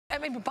I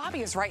mean,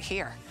 Bobby is right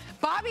here.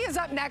 Bobby is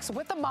up next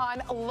with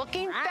Iman,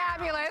 looking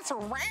fabulous.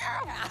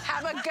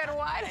 Have a good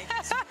one.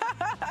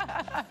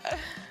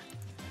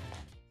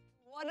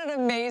 What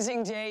an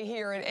amazing day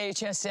here at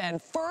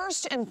HSN.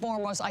 First and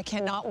foremost, I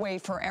cannot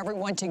wait for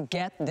everyone to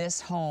get this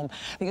home,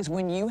 because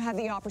when you have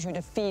the opportunity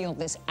to feel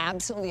this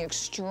absolutely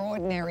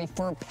extraordinary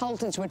fur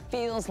pelted to what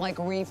feels like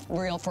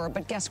real fur,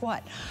 but guess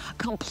what?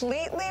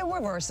 Completely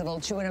reversible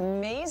to an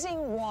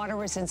amazing water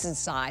resistance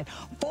inside.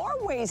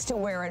 4 ways to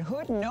wear it,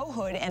 hood, no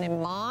hood, and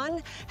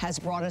Iman has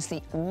brought us the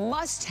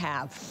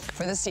must-have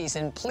for the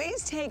season.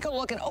 Please take a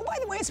look. And oh, by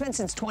the way, it's been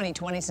since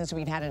 2020 since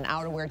we've had an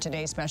outerwear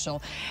today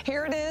special.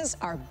 Here it is,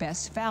 our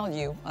best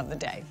value of the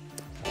day.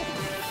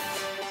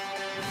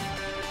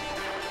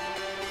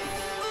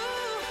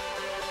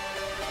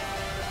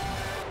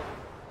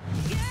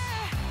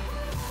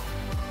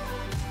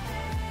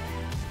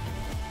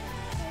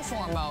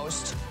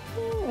 Foremost,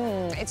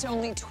 it's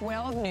only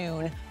 12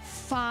 noon,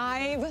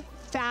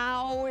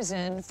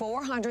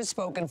 5,400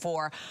 spoken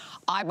for.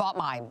 I bought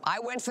mine. I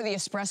went for the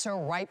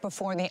espresso right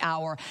before the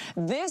hour.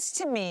 This,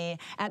 to me,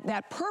 at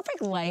that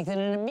perfect length,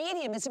 and in a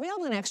medium, it's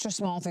available in extra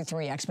small through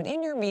 3X, but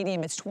in your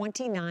medium, it's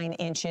 29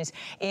 inches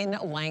in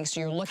length.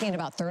 So you're looking at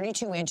about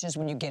 32 inches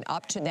when you get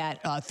up to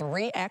that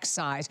 3X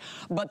size.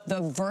 But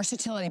the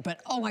versatility,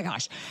 but oh my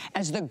gosh,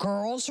 as the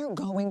girls are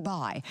going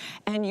by,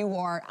 and you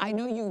are, I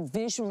know you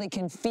visually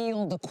can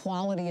feel the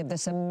quality of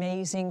this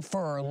amazing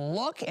fur.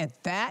 Look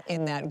at that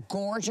in that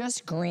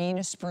gorgeous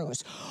green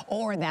spruce,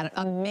 or that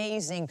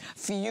amazing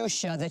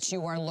fuchsia that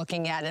you are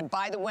looking at. And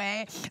by the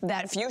way,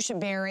 that fuchsia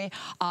berry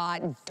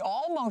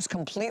almost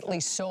completely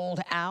sold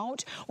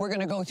out. We're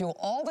going to go through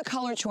all the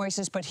color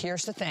choices, but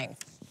here's the thing.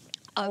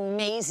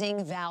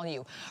 Amazing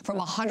value from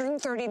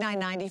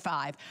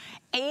 $139.95,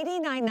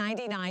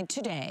 $89.99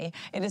 today.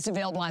 It is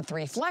available on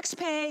 3 Flex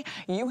Pay.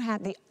 You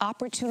have the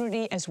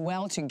opportunity as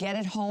well to get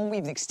it home.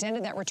 We've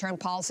extended that return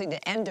policy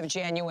to end of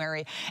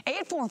January.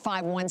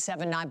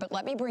 845-179. But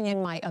let me bring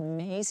in my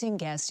amazing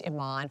guest,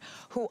 Iman,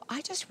 who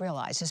I just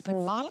realized has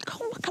been modeling.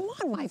 Oh, come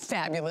on, my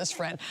fabulous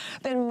friend.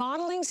 Been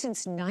modeling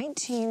since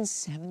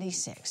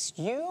 1976.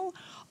 You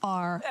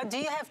are... do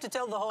you have to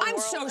tell the whole world? I'm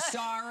so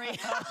sorry.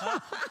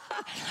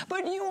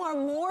 But you are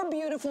more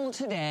beautiful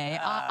today.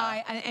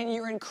 And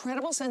your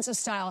incredible sense of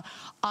style,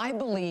 I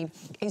believe,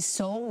 is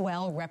so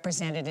well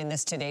represented in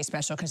this Today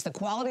special, because the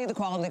quality is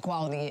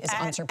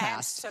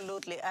unsurpassed.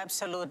 Absolutely,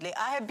 absolutely.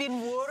 I have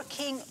been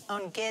working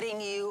on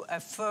getting you a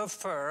fur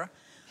for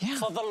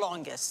the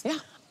longest. Yeah.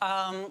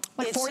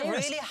 Like it's 4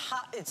 years. Really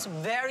hot. It's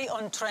very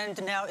on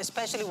trend now,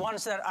 especially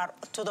ones that are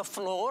to the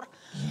floor.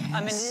 Yes.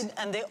 I mean,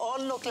 and they all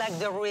look like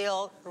the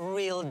real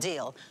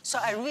deal. So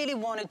I really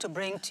wanted to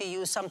bring to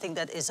you something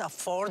that is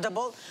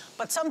affordable,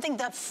 but something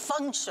that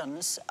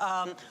functions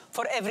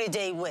for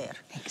everyday wear.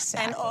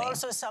 Exactly. And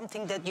also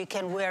something that you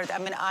can wear. I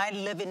mean, I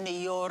live in New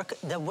York.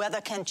 The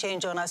weather can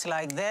change on us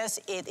like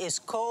this. It is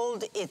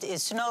cold, it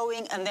is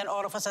snowing, and then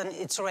all of a sudden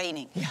it's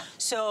raining. Yeah.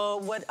 So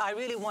what I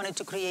really wanted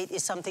to create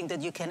is something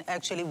that you can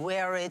actually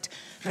wear it,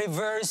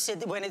 reverse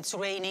it when it's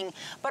raining,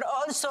 but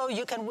also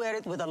you can wear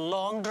it with a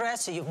long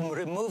dress. So you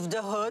remove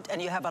the hood,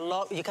 and you have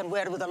you can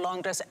wear it with a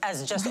long dress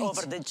as just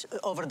over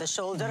the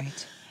shoulder.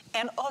 Right.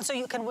 And also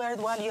you can wear it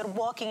while you're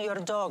walking your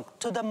dog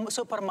to the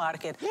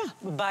supermarket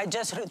by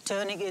just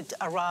turning it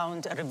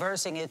around,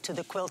 reversing it to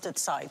the quilted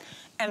side.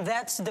 And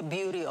that's the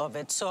beauty of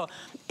it. So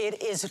it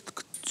is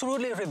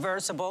truly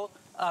reversible,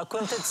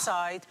 quilted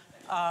side,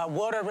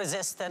 water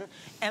resistant,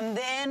 and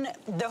then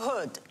the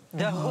hood.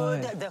 The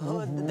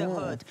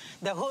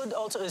hood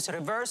also is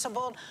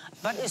reversible,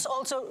 but it's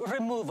also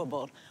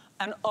removable.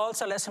 And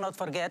also, let's not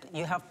forget,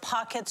 you have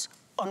pockets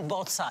on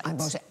both sides. On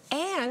both sides.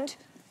 And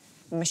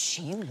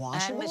machine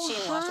washable. And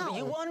machine washable.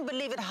 You won't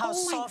believe it how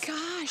soft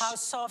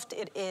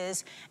it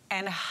is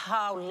and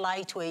how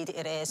lightweight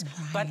it is,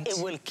 but it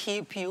will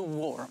keep you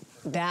warm.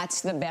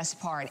 That's the best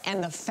part.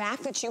 And the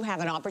fact that you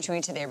have an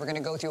opportunity today, we're going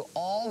to go through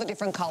all the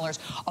different colors.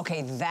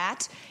 Okay,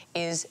 that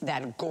is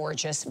that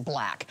gorgeous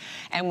black.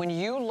 And when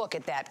you look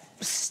at that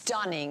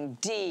stunning,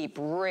 deep,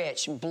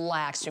 rich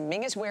black, so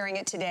Ming is wearing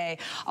it today.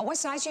 What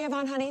size do you have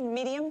on, honey?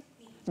 Medium?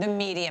 The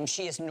medium.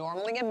 She is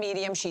normally a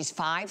medium. She's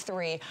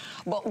 5'3".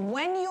 But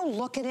when you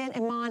look at it,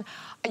 Iman,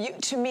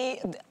 to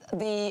me,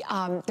 there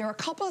are a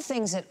couple of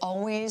things that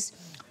always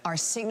are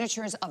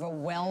signatures of a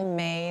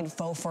well-made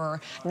faux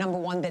fur. Number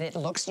one, that it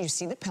looks, you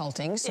see the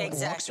pelting, so it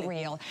looks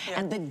real. Yeah.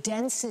 And the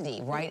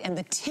density, right? And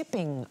the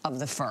tipping of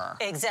the fur.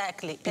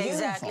 Exactly,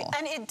 exactly.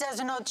 And it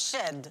does not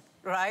shed.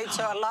 Right?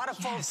 So a lot of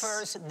faux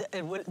furs,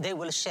 they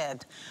will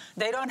shed.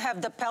 They don't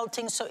have the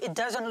pelting, so it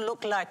doesn't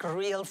look like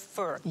real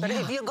fur. But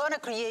if you're going to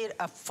create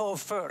a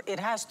faux fur, it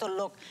has to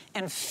look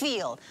and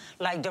feel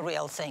like the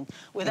real thing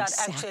without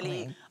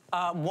actually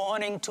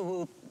wanting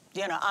to,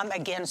 you know, I'm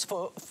against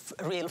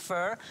real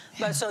fur.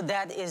 But so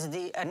that is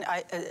the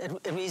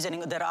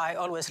reasoning that I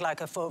always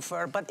like a faux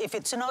fur. But if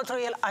it's not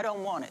real, I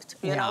don't want it.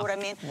 You know what I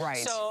mean? Right.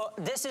 So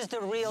this is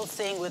the real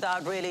thing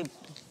without really,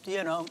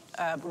 you know,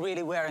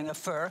 really wearing a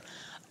fur.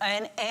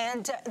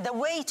 And the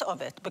weight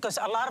of it, because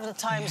a lot of the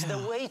times the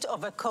weight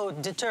of a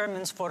coat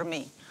determines for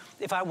me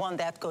if I want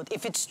that coat.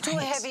 If it's too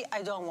heavy,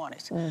 I don't want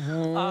it.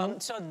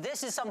 So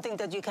this is something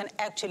that you can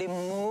actually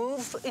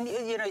move.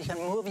 You know, you can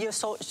move your,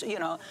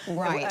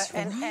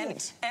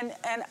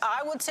 and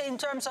I would say in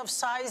terms of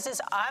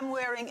sizes, I'm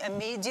wearing a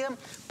medium.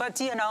 But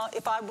you know,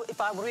 if I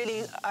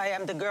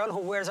am the girl who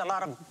wears a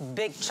lot of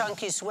big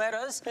chunky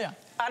sweaters.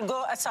 I'll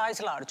go a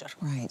size larger.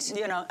 Right.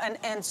 You know, and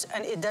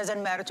it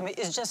doesn't matter to me.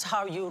 It's just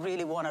how you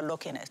really want to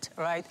look in it,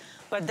 right?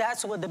 But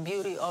that's what the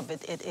beauty of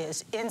it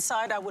is.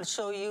 Inside, I will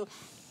show you.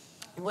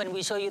 When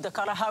we show you the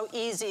color, how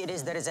easy it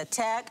is. There is a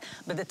tag,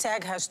 but the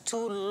tag has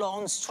 2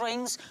 long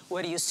strings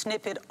where you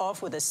snip it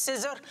off with a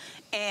scissor,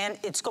 and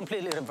it's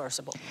completely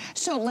reversible.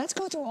 So let's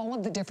go through all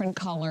of the different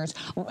colors.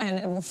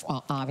 And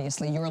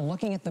obviously, you're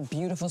looking at the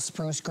beautiful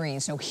spruce green.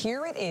 So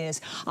here it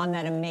is on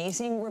that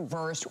amazing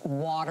reversed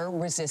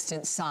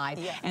water-resistant side.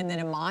 And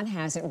then Iman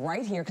has it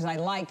right here, because I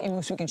like, and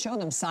we can show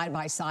them side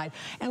by side.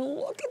 And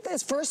look at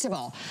this. First of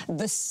all,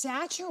 the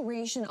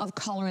saturation of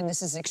color in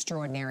this is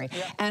extraordinary.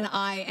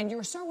 And you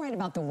were so right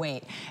about the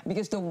weight,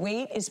 because the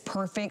weight is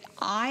perfect.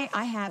 I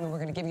have, and we're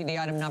going to give you the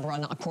item number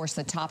on, of course,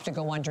 the top to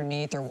go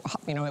underneath, or,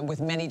 you know, with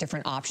many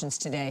different options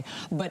today.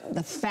 But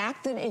the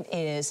fact that it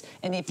is,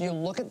 and if you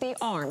look at the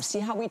arms, see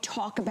how we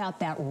talk about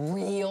that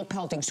real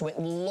pelting, so it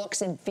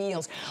looks and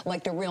feels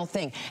like the real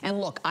thing. And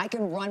look, I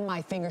can run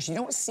my fingers. You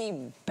don't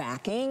see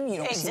backing. You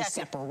don't see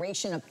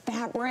separation of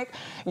fabric.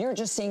 You're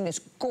just seeing this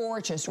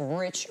gorgeous,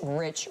 rich,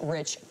 rich,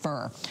 rich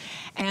fur.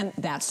 And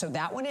so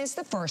that one is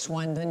the first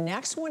one. The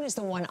next one is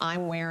the one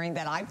I'm wearing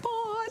that I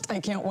bought.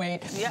 I can't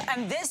wait. Yeah,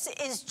 and this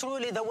is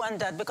truly the one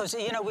that, because,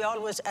 you know, we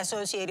always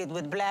associated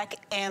with black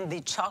and the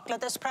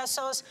chocolate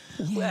espressos,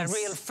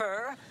 real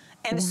fur.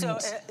 And so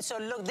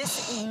look,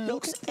 this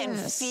looks and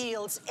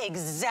feels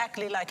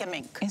exactly like a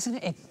mink. Isn't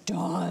it? It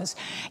does.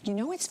 You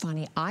know, it's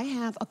funny. I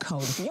have a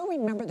coat. If you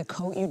remember the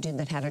coat you did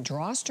that had a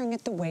drawstring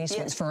at the waist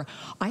with fur,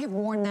 I have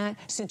worn that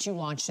since you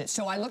launched it.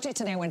 So I looked at it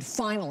today and went,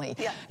 finally.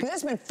 Because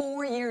it's been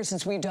 4 years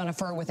since we've done a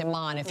fur with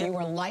Iman. If you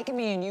were like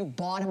me and you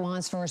bought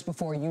Iman's furs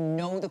before, you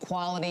know the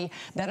quality.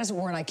 That is a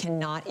word I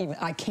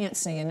can't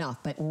say enough.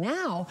 But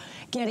now,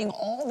 getting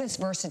all this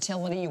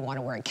versatility, you want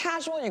to wear it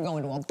casual, you're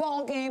going to a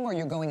ball game, or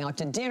you're going out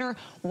to dinner,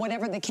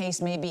 whatever the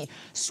case may be.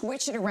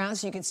 Switch it around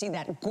so you can see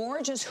that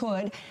gorgeous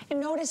hood, and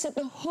notice that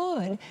the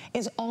hood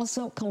is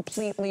also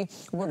completely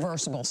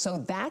reversible. So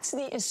that's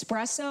the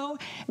espresso.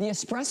 The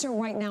espresso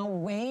right now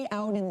way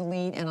out in the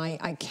lead, and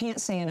I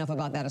can't say enough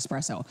about that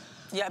espresso.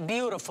 Yeah,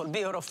 beautiful,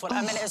 beautiful.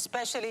 I mean,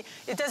 especially,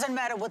 it doesn't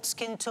matter what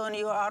skin tone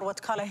you are,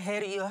 what color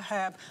hair you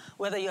have,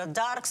 whether you're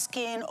dark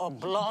skin or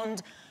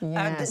blonde.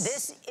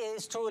 This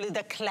is truly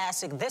the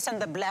classic. This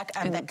and the black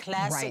are the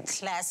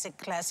classic,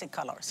 classic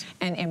colors.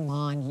 And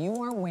Iman,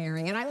 you are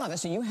wearing, and I love it,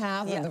 so you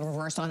have the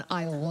reverse on.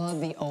 I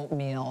love the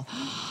oatmeal.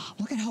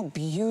 Look at how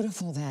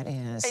beautiful that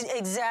is.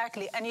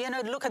 Exactly. And, you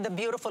know, look at the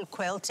beautiful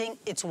quilting.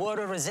 It's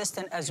water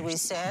resistant, as we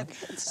said.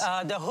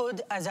 The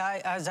hood, as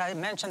I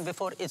mentioned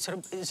before, is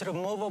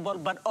removable,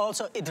 but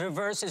also it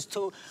reverses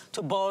to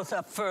both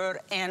fur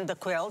and the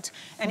quilt.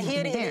 And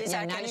here it is.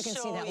 Now you can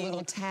see that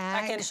little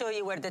tag. I can show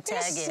you where the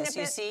tag is.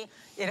 You see,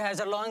 it has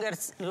a longer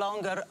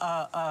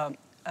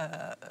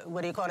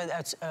what do you call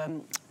it?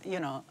 You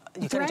know,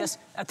 you can just,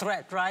 a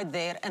thread right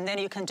there, and then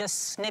you can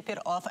just snip it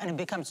off and it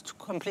becomes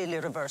completely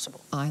reversible.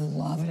 I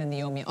love it in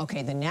the oatmeal.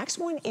 Okay, the next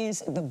one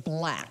is the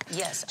black.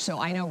 Yes. So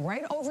I know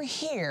right over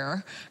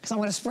here, because I'm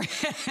going to spray,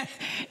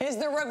 is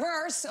the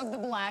reverse of the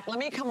black. Let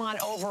me come on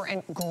over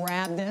and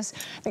grab this,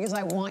 because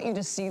I want you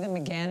to see them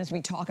again as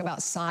we talk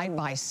about side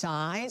by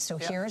side. So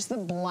here's the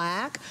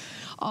black.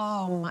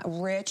 Oh, my,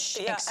 rich,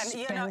 expensive,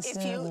 and,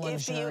 you know,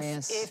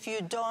 luxurious. If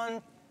you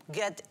don't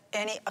get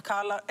any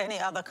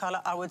other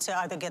color, I would say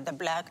either get the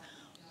black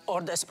or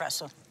the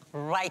espresso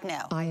right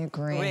now. I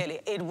agree. Really,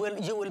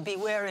 you will be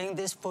wearing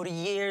this for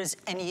years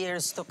and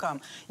years to come.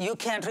 You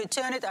can't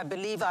return it. I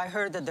believe I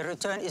heard that the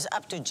return is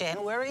up to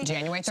January.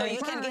 January 31st. So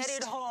you can get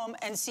it home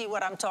and see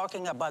what I'm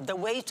talking about. The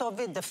weight of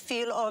it, the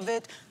feel of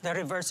it, the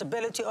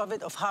reversibility of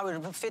it, of how it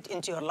will fit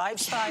into your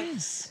lifestyle.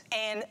 Yes.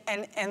 And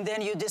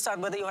then you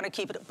decide whether you want to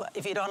keep it.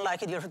 If you don't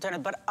like it, you return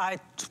it. But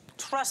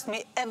trust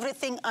me,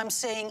 everything I'm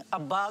saying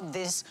about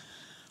this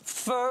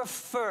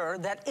fur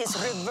that is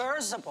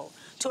reversible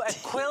to a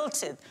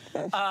quilted,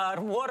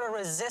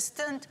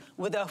 water-resistant,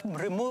 with a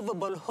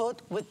removable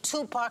hood, with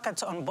 2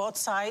 pockets on both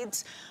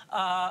sides,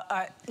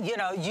 you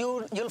know,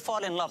 you'll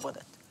fall in love with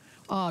it.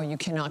 Oh, you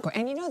cannot go.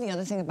 And you know the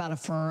other thing about a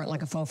fur,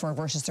 like a faux fur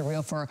versus the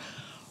real fur,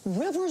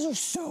 real furs are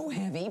so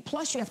heavy,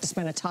 plus you have to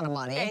spend a ton of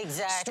money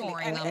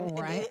storing them,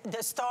 right?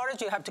 The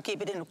storage, you have to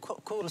keep it in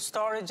cool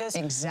storages.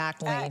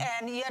 Exactly.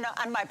 And you know,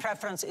 and my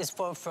preference is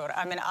for fur.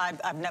 I mean,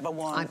 I've never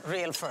worn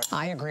real fur.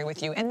 I agree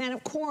with you. And then,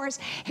 of course,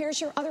 here's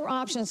your other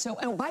option. So,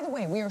 oh, by the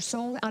way, we are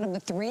sold out of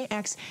the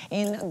 3X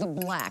in the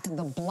black.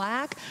 The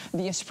black,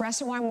 the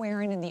espresso I'm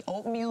wearing, and the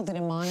oatmeal that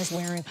Iman is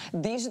wearing,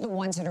 these are the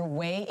ones that are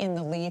way in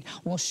the lead.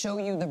 We'll show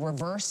you the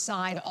reverse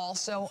side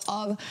also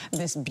of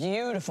this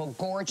beautiful,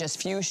 gorgeous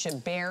fuchsia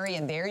bear airy,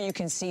 and there you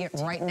can see it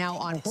right now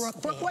on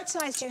Brooke. Brooke, what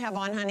size do you have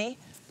on, honey?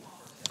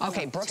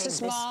 Okay, Brooke's a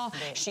small.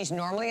 She's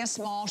normally a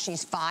small.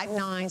 She's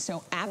 5'9",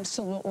 so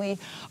absolutely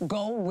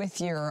go with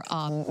your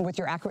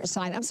accurate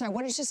size. I'm sorry,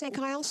 what did you say,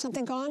 Kyle?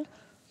 Something gone?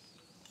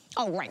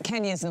 Oh, right,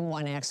 Kenya's the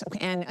 1X.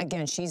 Okay, and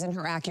again, she's in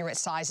her accurate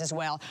size as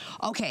well.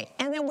 Okay,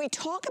 and then we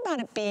talk about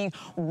it being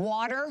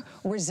water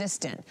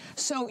resistant.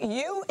 So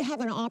you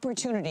have an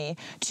opportunity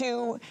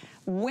to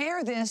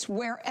wear this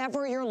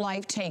wherever your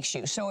life takes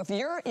you. So if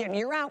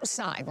you're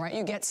outside, right,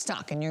 you get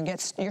stuck and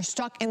you're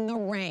stuck in the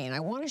rain. I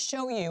want to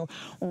show you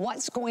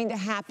what's going to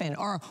happen,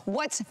 or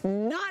what's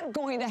not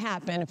going to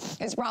happen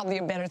is probably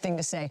a better thing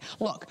to say.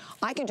 Look,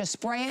 I can just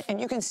spray it and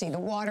you can see the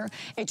water.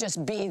 It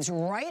just beads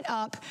right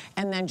up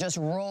and then just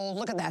rolls.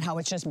 Look at that, how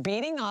it's just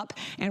beating up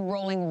and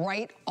rolling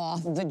right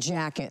off the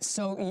jacket.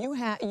 So you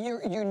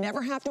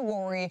never have to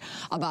worry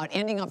about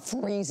ending up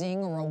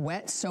freezing or a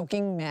wet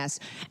soaking mess.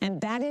 And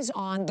that is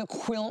on the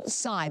quilt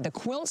side. The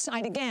quilt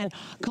side, again,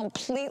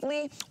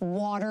 completely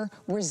water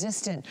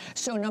resistant.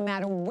 So no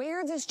matter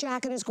where this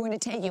jacket is going to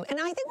take you,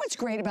 and I think what's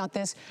great about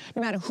this,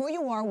 no matter who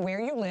you are,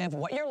 where you live,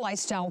 what your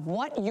lifestyle,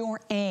 what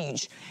your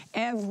age,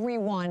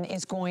 everyone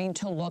is going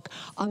to look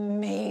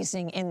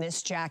amazing in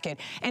this jacket.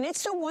 And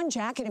it's the one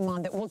jacket,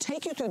 Iman, that will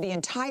take you through the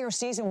entire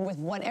season with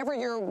whatever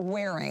you're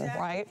wearing,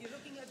 right? You're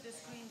looking at the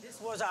screen.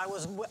 This was,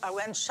 I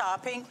went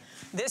shopping.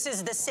 This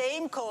is the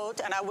same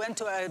coat, and I went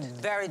to a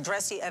very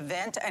dressy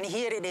event, and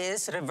here it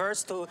is,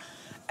 reversed to,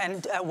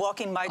 and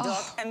walking my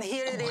dog, and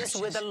here it is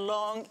with a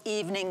long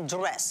evening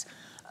dress,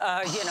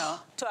 you know,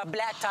 to a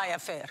black tie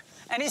affair.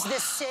 And it's the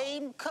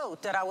same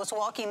coat that I was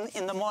walking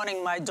in the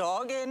morning my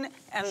dog in,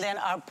 and then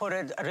I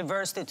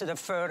reversed it to the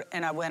fur,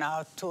 and I went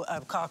out to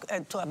a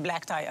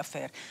black tie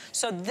affair.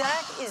 So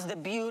that is the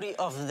beauty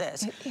of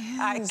this.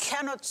 I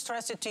cannot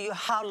stress it to you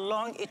how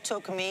long it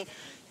took me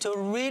to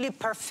really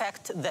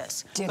perfect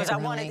this. Because I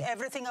wanted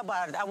everything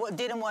about it. I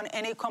didn't want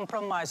any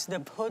compromise.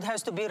 The hood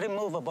has to be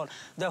removable.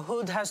 The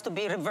hood has to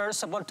be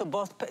reversible to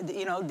both,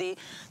 you know, the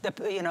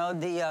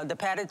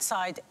padded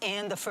side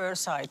and the fur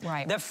side.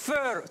 Right. The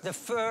fur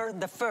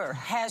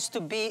has to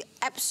be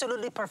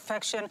absolutely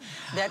perfection,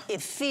 that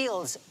it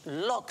feels,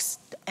 looks,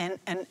 and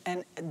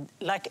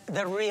like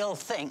the real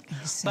thing,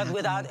 but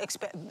without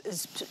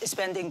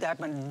spending that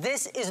money.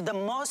 This is the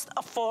most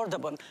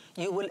affordable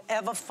you will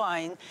ever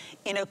find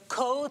in a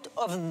coat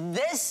of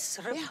this,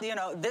 you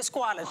know, this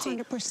quality.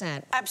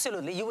 100%.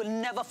 Absolutely. You will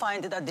never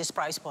find it at this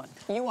price point.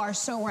 You are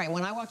so right.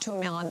 When I walked to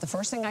Iman, the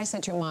first thing I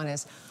said to Iman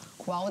is,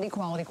 quality,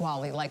 quality,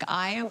 quality. Like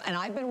I am, and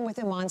I've been with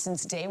Iman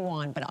since day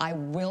one, but I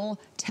will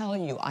tell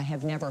you, I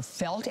have never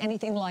felt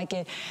anything like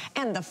it.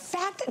 And the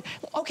fact that,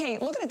 okay,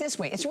 look at it this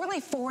way. It's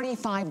really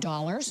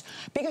 $45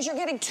 because you're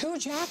getting 2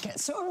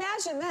 jackets. So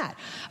imagine that.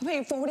 I'm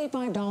paying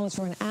 $45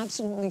 for an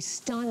absolutely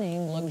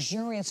stunning,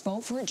 luxurious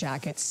faux fur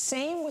jacket.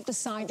 Same with the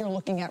side you're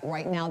looking at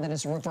right now that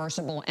is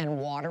reversible and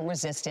water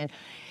resistant.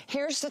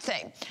 Here's the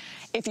thing.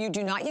 If you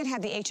do not yet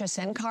have the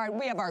HSN card,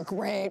 we have our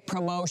great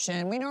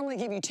promotion. We normally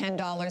give you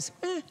 $10.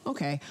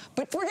 Okay.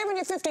 But we're giving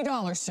you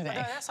 $50 today.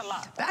 No, that's a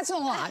lot. That's a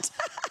lot.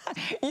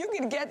 You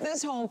can get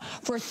this home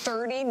for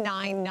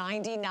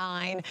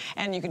 $39.99.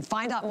 And you can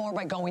find out more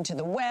by going to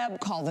the web,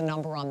 call the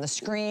number on the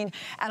screen.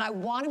 And I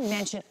want to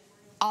mention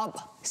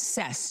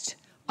Obsessed.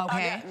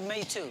 Okay. Yeah,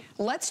 me too.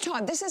 Let's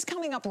talk. This is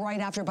coming up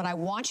right after, but I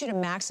want you to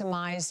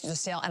maximize the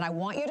sale, and I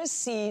want you to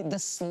see the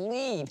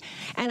sleeve.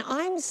 And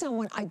I'm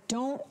someone, I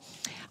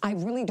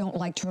really don't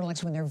like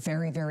turtlenecks when they're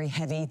very, very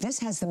heavy. This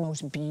has the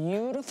most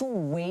beautiful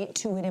weight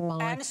to it,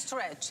 Iman. And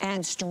stretch.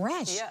 And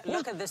stretch. Yeah,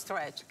 look at the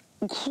stretch.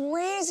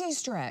 Crazy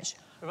stretch.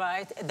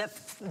 Right,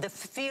 the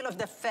feel of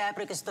the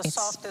fabric is the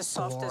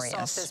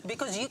softest,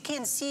 because you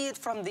can see it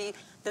from the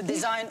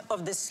design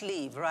of the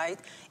sleeve, right?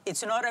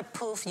 It's not a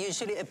poof.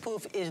 Usually a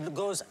poof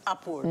goes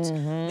upwards.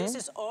 This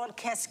is all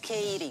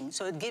cascading,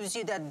 so it gives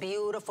you that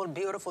beautiful,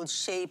 beautiful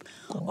shape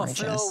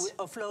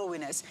of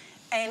flowiness.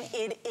 And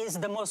it is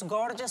the most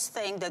gorgeous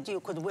thing that you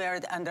could wear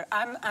it under.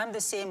 I'm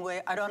the same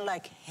way. I don't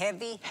like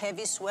heavy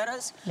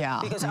sweaters. Yeah,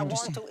 because I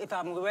want to, if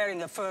I'm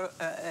wearing a fur,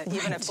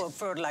 even a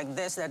fur like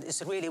this that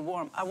is really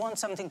warm, I want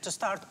something to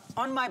start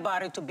on my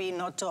body to be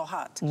not too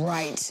hot.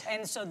 Right.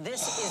 And so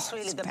this is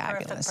really the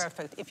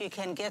perfect. If you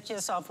can get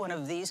yourself one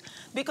of these,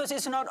 because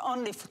it's not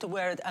only to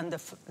wear it under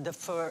the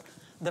fur,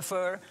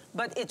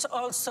 but it's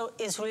also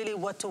is really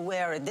what to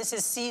wear it. This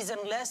is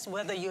seasonless,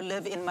 whether you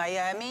live in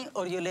Miami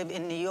or you live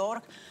in New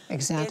York.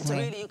 Exactly. It's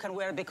really, you can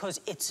wear it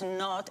because it's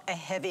not a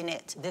heavy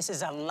knit. This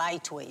is a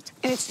lightweight.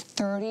 And it's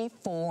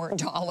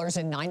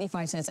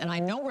 $34.95. And I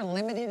know we're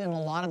limited in a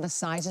lot of the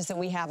sizes that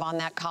we have on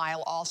that,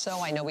 Kyle. Also,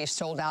 I know we've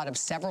sold out of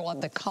several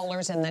of the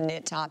colors in the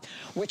knit top,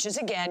 which is,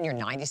 again, your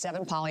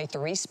 97 poly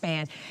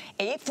 3-span,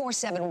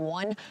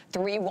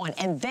 847131.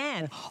 And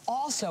then,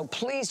 also,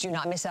 please do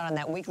not miss out on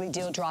that weekly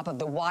deal drop of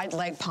the wide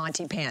leg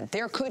ponte pant.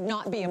 There could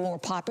not be a more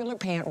popular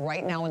pant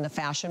right now in the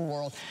fashion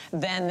world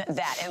than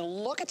that. And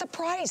look at the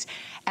price.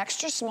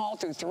 Extra small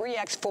through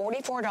 3X,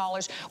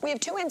 $44. We have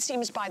 2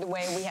 inseams, by the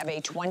way. We have a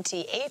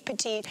 28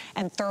 petite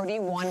and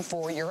 31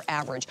 for your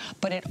average.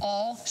 But it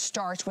all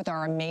starts with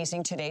our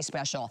amazing Today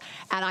Special.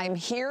 And I'm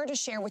here to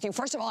share with you,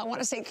 first of all, I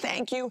want to say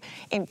thank you.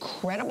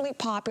 Incredibly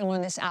popular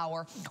in this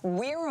hour.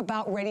 We're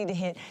about ready to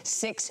hit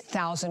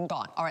 6,000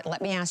 gone. All right,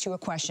 let me ask you a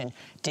question.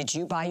 Did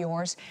you buy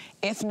yours?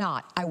 If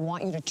not, I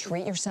want you to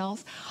treat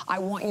yourself. I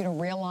want you to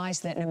realize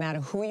that no matter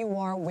who you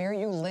are, where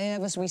you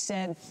live, as we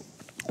said,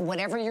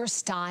 whatever your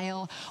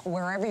style,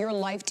 wherever your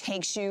life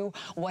takes you,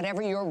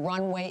 whatever your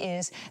runway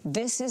is,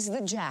 this is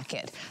the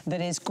jacket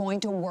that is going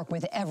to work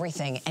with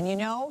everything. And you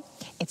know,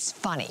 it's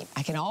funny.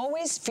 I can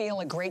always feel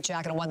a great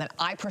jacket, and one that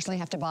I personally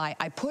have to buy.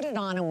 I put it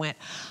on and went,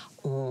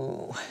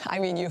 ooh, I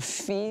mean, you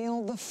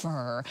feel the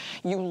fur.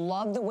 You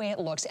love the way it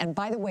looks. And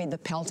by the way, the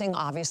pelting,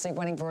 obviously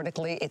running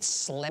vertically,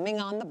 it's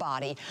slimming on the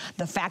body.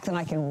 The fact that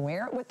I can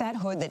wear it with that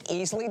hood that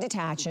easily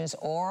detaches,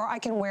 or I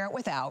can wear it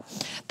without,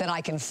 that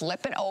I can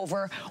flip it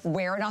over,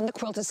 wear it on the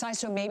quilted side.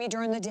 So maybe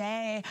during the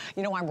day,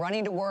 you know, I'm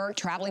running to work,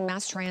 traveling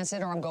mass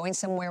transit, or I'm going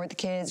somewhere with the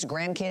kids,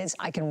 grandkids,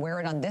 I can wear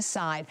it on this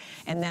side.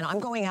 And then I'm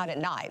going out at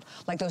night.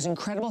 Like those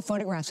incredible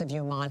photographs of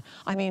you, Iman.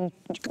 I mean,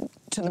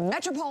 to the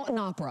Metropolitan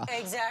Opera.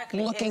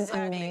 Exactly. Looking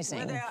amazing.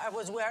 Whether I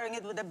was wearing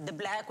it with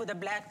the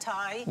black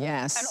tie.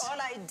 Yes. And all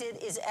I did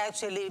is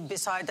actually,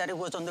 beside that it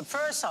was on the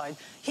fur side,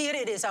 here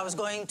it is, I was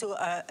going to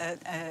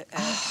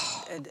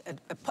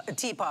a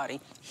tea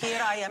party.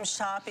 Here I am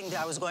shopping,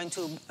 I was going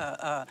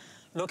to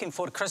looking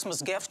for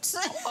Christmas gifts.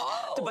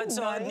 Oh, but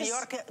so nice. New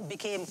York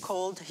became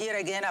cold. Here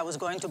again, I was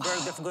going to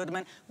Bergdorf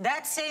Goodman.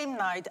 That same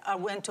night, I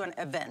went to an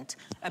event,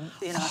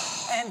 you know,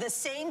 and the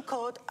same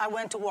coat, I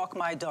went to walk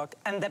my dog.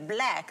 And the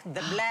black.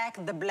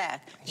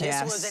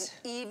 Yes. This was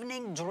an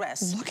evening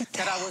dress. Look at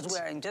that I was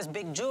wearing. Just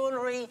big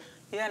jewelry,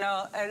 you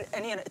know,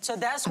 and you know, so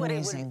that's what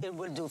it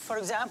will do. For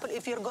example,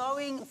 if you're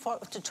going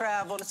to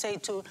travel, say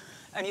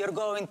and you're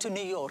going to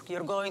New York,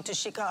 you're going to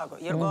Chicago,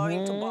 you're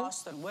going to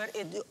Boston,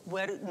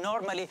 where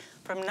normally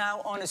from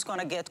now on it's going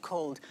to get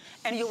cold,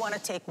 and you want to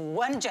take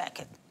one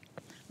jacket,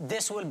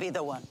 this will be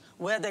the one.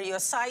 Whether you're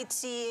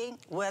sightseeing,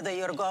 whether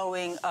you're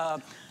going,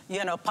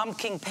 you know,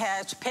 pumpkin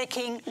patch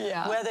picking,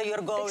 whether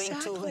you're going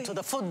to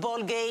the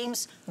football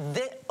games,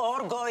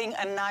 or going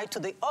a night to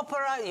the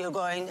opera, you're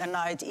going a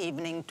night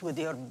evening with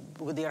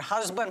your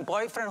husband,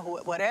 boyfriend,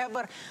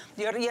 whatever.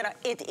 You know,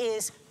 it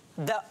is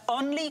the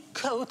only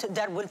coat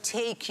that will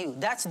take you.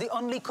 That's the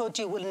only coat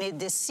you will need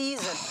this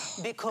season,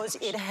 because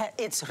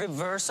it's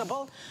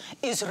reversible,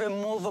 it's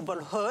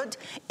removable hood,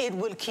 it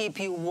will keep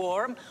you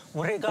warm,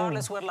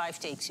 regardless where life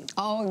takes you.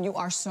 Oh, you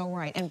are so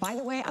right. And by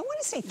the way, I want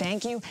to say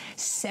thank you.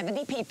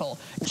 70 people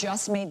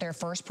just made their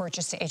first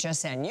purchase to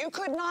HSN. You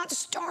could not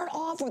start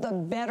off with a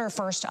better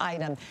first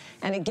item.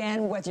 And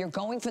again, whether you're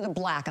going for the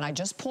black, and I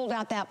just pulled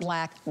out that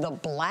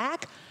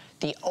black,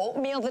 the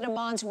oatmeal that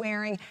Iman's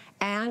wearing,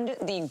 and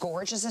the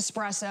gorgeous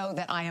espresso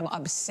that I am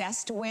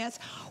obsessed with,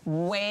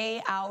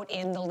 way out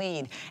in the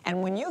lead.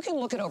 And when you can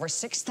look at over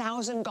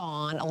 6,000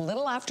 gone, a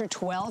little after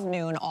 12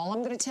 noon, all I'm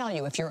going to tell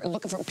you, if you're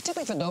looking for,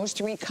 particularly for those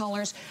 3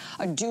 colors,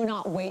 do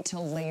not wait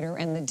till later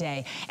in the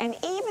day. And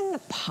even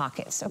the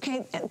pockets,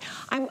 okay? And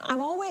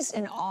I'm always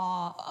in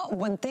awe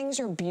when things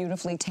are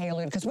beautifully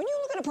tailored, because when you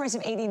look at a price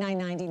of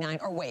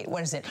 $89.99, or wait,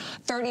 what is it,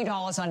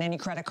 $30 on any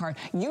credit card,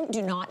 you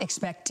do not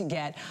expect to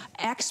get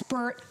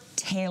expert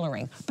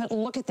tailoring. But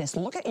look at this.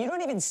 Look at, you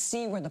don't even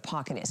see where the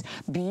pocket is.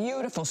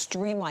 Beautiful,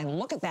 streamlined.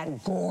 Look at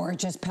that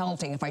gorgeous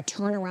pelting. If I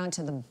turn around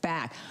to the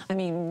back, I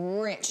mean,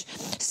 rich,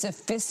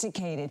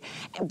 sophisticated,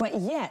 but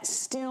yet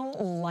still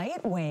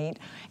lightweight,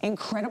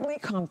 incredibly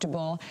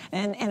comfortable.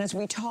 And as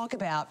we talk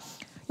about,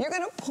 you're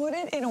going to put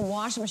it in a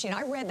washing machine.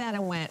 I read that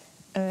and went,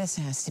 oh, this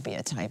has to be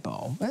a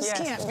typo. This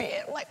can't be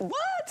it. Like,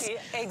 what?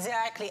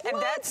 Exactly. What?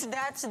 And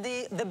that's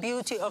the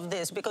beauty of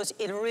this, because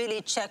it really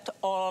checked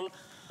all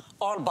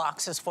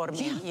boxes for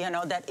me. You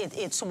know, that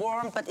it's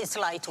warm, but it's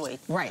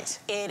lightweight. Right.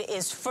 It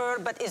is fur,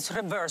 but it's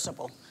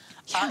reversible.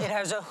 It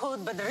has a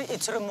hood, but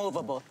it's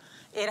removable.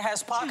 It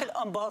has pocket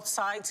on both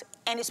sides,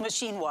 and it's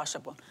machine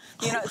washable.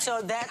 You know,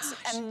 so that's,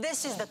 and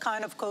this is the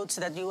kind of coats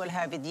that you will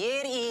have it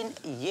year in,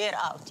 year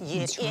out,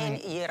 year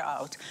year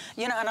out.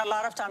 You know, and a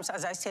lot of times,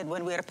 as I said,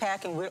 when we're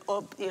packing,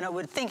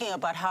 we're thinking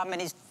about how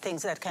many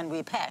things that can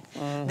we pack.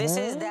 This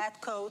is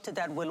that coat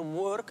that will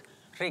work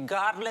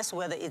regardless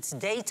whether it's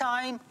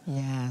daytime,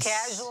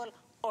 casual,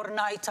 or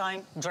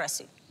nighttime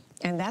dressing.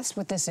 And that's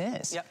what this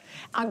is. Yep.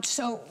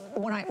 So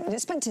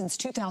it's been since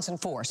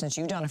 2004 since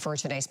you've done a For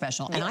Today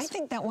special. And I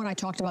think that one I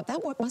talked about,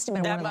 that must have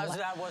been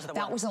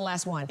that was the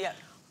last one. Yeah.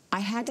 I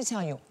had to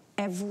tell you,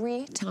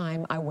 every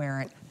time I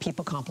wear it,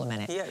 people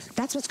compliment it. Yes.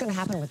 That's what's going to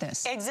happen with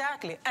this.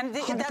 Exactly. And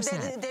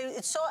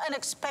it's so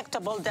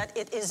unexpected that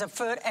it is a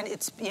fur, and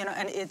it's, you know,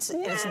 and it's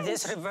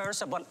this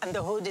reversible, and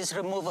the hood is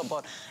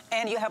removable,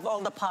 and you have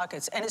all the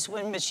pockets, and it's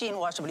machine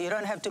washable. You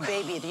don't have to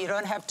baby it. You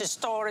don't have to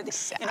store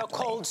it, you know,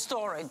 cold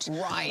storage.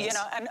 Right. You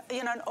know,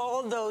 and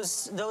all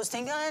those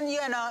things, and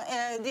you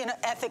know,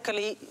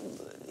 ethically,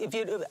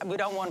 we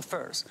don't want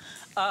furs.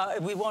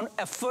 We want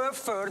a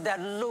fur that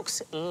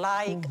looks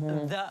like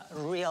the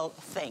real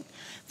thing,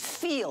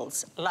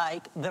 feels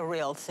like the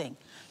real thing,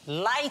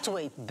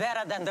 lightweight,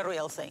 better than the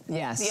real thing.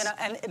 Yes. You know,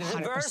 and 100%.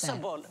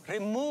 reversible,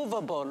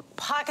 removable,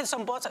 pockets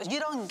on both sides. You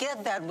don't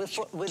get that with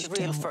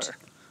real fur.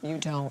 You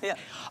don't. Yeah.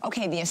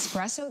 Okay, the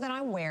espresso that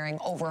I'm wearing,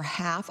 over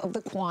half of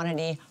the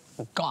quantity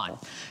gone.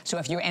 So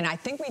if you, and I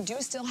think we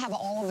do still have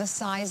all of the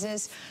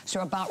sizes,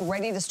 so about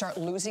ready to start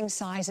losing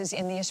sizes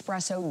in the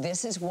espresso.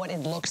 This is what it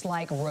looks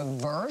like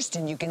reversed,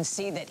 and you can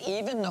see that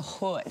even the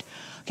hood,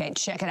 okay,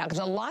 check it out,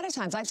 because a lot of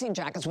times I've seen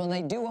jackets when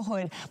they do a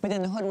hood, but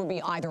then the hood would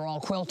be either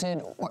all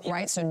quilted, or,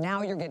 right? So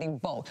now you're getting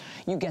both.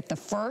 You get the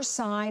first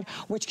side,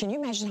 which, can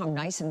you imagine how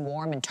nice and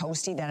warm and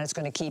toasty that it's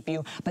going to keep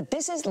you? But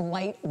this is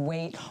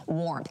lightweight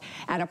warmth.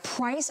 At a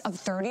price of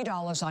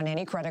 $30 on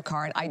any credit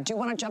card, I do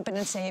want to jump in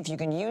and say, if you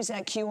can use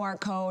that QR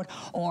code,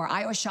 or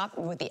iOS shop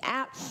with the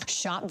app,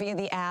 shop via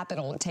the app.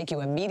 It'll take you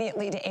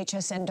immediately to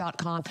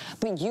hsn.com,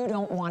 but you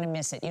don't want to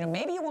miss it. You know,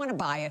 maybe you want to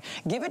buy it,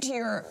 give it to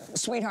your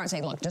sweetheart and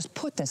say, look, just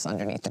put this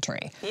underneath the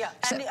tree. Yeah,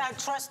 so, and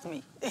trust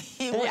me,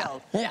 he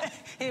will. Yeah.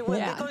 He will,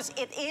 because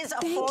it is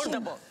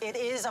affordable. It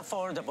is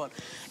affordable.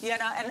 You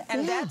know,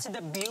 and that's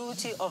the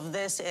beauty of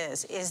this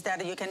is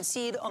that you can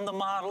see it on the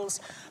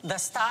models, the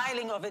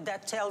styling of it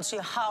that tells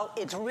you how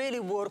it really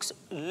works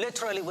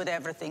literally with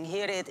everything.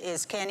 Here it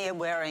is, Kenya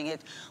wearing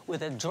it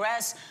with a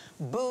dress,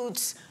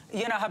 boots.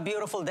 You know how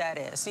beautiful that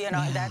is. You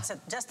know, that's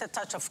just a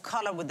touch of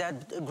color with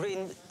that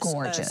green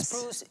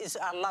spruce.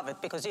 I love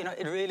it, because, you know,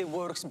 it really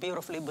works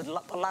beautifully with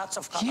lots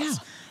of colors,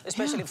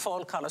 especially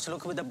fall colors.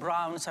 Look with the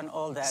browns and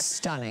all that.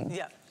 Stunning.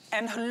 Yeah.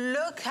 And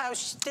look how,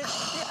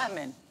 I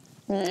mean,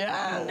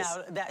 now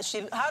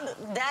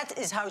that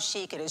is how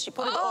chic it is. She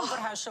put it over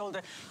her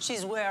shoulder.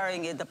 She's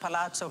wearing it, the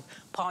Palazzo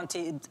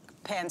Ponte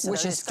pants,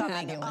 which is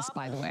fabulous,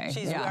 by the way.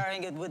 She's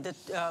wearing it with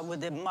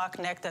the mock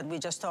neck that we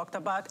just talked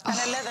about, and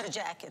a leather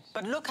jacket.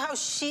 But look how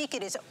chic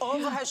it is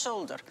over her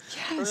shoulder.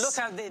 Yes. Look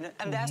how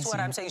and that's what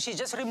I'm saying. She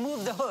just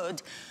removed the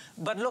hood,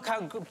 but look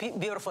how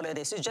beautiful it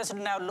is. It just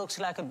now looks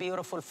like a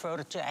beautiful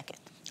fur jacket.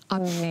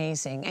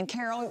 Amazing. And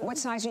Carol, what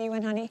size are you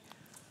in, honey?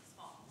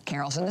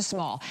 Carol's in the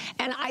small.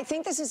 And I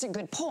think this is a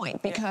good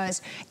point,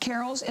 because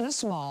Carol's in a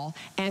small,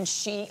 and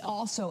she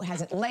also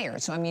has it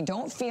layered. So, I mean,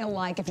 don't feel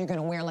like if you're going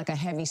to wear like a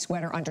heavy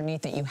sweater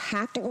underneath that you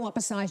have to go up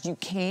a size. You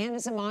can,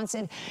 as Iman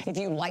said, if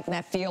you like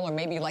that feel, or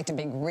maybe you like to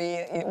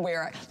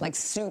wear like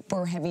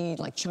super heavy,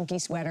 like chunky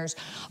sweaters.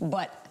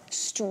 But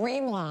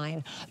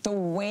streamline the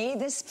way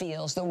this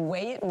feels, the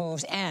way it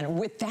moves, and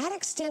with that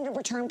extended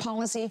return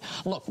policy,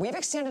 look, we've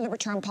extended the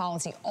return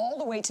policy all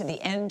the way to the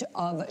end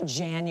of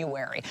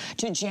January,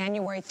 to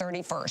January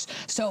 31st.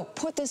 So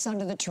put this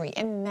under the tree.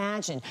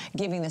 Imagine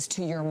giving this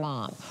to your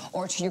mom,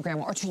 or to your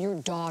grandma, or to your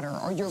daughter,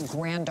 or your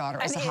granddaughter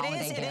as a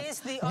holiday gift. It is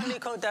the only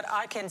code that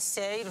I can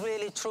say,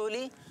 really,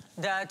 truly,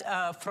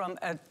 that from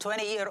a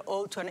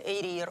 20-year-old to an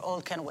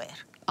 80-year-old can wear.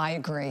 I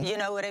agree. You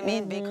know what I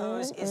mean?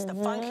 Because it's the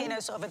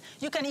funkiness of it.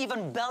 You can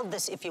even belt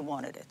this if you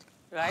wanted it,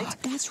 right? Oh,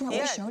 that's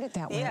right. We showed it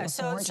that way. Yeah, it was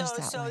gorgeous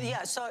that way.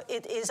 So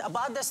it is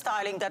about the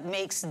styling that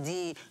makes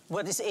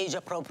what is age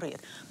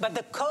appropriate. But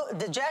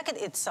the jacket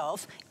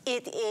itself,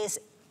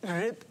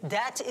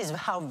 that is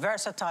how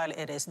versatile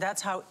it is.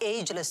 That's how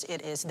ageless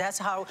it is. That's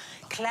how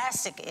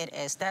classic it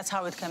is. That's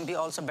how it can be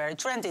also very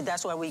trendy.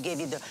 That's why we gave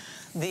you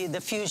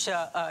the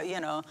fuchsia,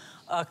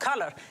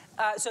 color.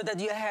 So that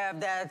you have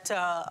that,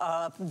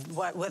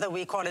 whether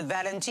we call it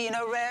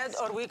Valentino red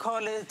or we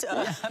call it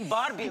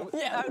Barbie,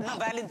 no,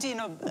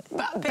 Valentino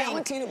pink.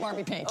 Valentino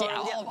Barbie pink,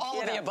 all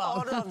of the above.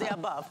 All of the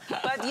above.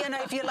 But, you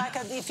know, if you like,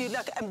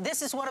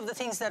 this is one of the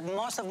things that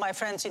most of my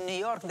friends in New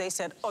York, they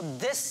said, oh,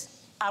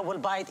 this, I will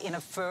buy it in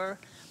a fur,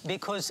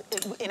 because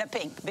in a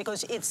pink,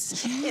 because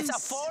it's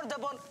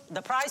affordable,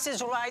 the price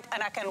is right,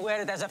 and I can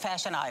wear it as a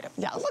fashion item.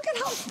 Yeah, look at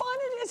how fun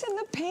it is in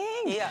the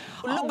pink. Yeah,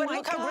 but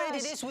look how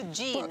great it is with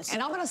jeans. Look,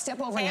 and I'm going to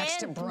step over next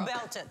to Brooke.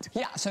 Belted.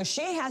 Yeah, so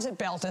she has it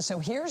belted. So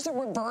here's the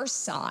reverse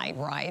side,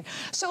 right?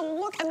 So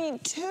look, I mean,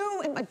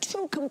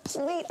 two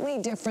completely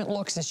different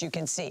looks, as you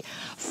can see.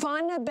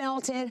 Fun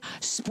belted,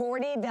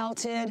 sporty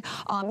belted,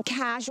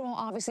 casual,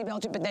 obviously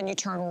belted, but then you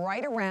turn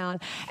right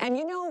around, and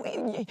you know,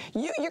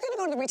 you're going to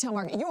go to the retail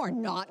market. You are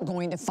not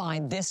going to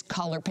find this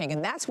color pink,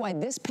 and that's why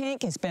this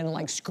pink has been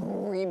like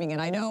screaming.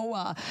 And I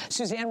know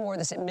Suzanne wore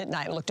this at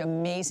midnight. It looked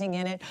amazing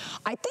in it.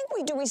 I think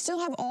we still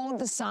have all of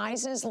the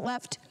sizes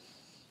left.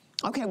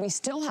 Okay, we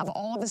still have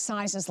all of the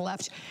sizes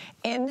left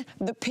in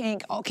the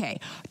pink. Okay,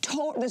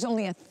 there's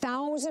only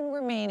 1,000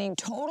 remaining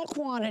total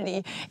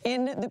quantity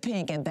in the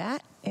pink, and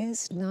that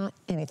is not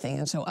anything.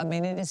 And so, I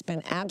mean, it has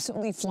been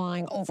absolutely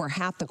flying. Over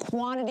half the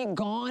quantity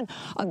gone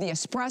of the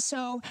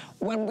espresso.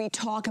 When we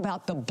talk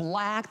about the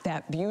black,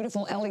 that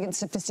beautiful, elegant,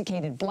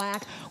 sophisticated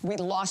black, we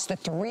lost the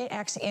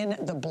 3X in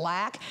the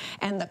black,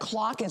 and the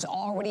clock is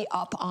already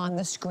up on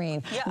the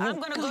screen. Yeah, I'm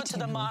going to go to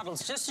the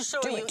models just to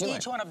show you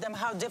each one of them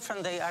how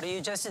different they are.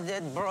 You just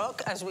did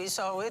Brooke, as we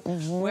saw it,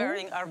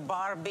 wearing our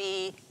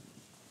Barbie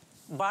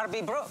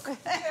Brooke.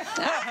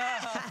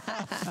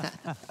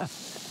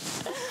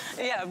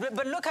 Yeah,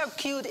 but look how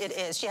cute it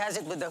is. She has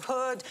it with the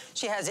hood.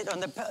 She has it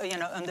on the,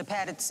 on the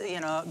padded,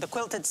 the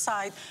quilted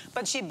side.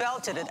 But she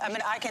belted it. I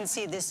mean, I can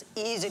see this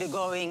easily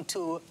going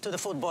to the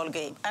football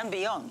game and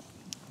beyond.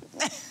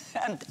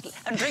 and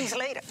drinks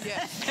later.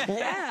 Yeah.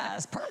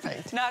 Yes,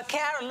 perfect. Now,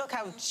 Karen, look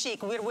how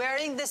chic. We're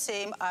wearing the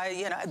same,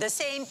 the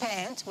same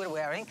pant we're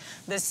wearing,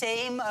 the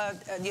same,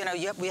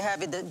 we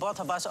have it,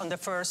 both of us on the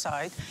fur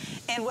side.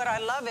 And what I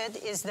love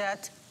it is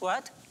that,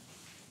 what?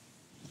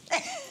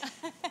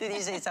 Did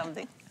you say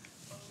something?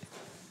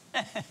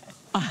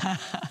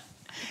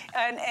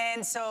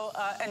 And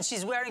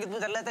she's wearing it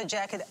with a leather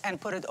jacket and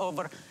put it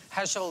over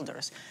her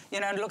shoulders.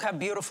 And look how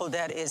beautiful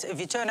that is. If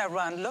you turn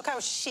around, look how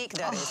chic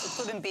that is. It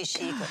couldn't be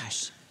chicer.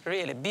 Gosh.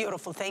 Really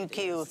beautiful. Thank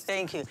you.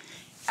 Thank you.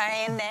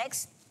 And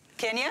next,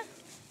 Kenya.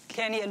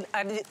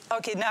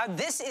 Okay, now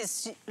this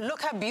is,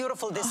 look how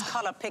beautiful this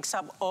color picks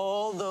up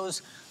all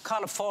those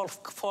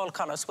fall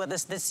colors, whether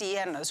it's the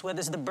siennas, whether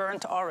it's the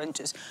burnt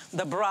oranges,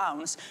 the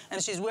browns, and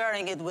she's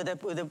wearing it with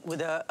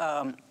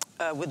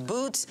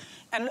boots.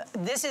 And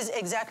this is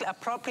exactly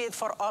appropriate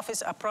for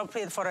office,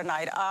 appropriate for a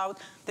night out.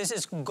 This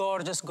is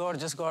gorgeous,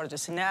 gorgeous,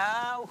 gorgeous.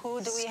 Now, who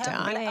do we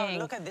have? Oh,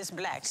 look at this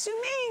black.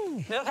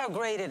 Suming. Look how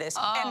great it is.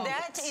 Oh, and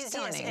that is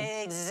stunning.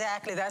 Yes,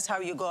 exactly, that's how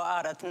you go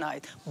out at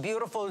night.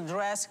 Beautiful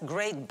dress,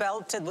 great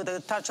belted with a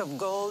touch of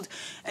gold.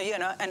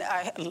 And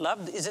I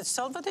love, is it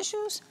silver the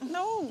shoes?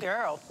 No,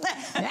 girl.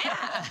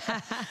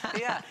 Yeah.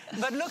 Yeah,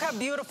 but look how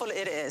beautiful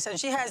it is. And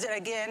she has it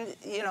again,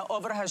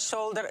 over her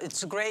shoulder.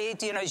 It's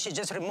great, she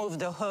just removed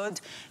the hood.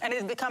 And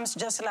it becomes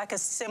just like a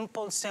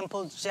simple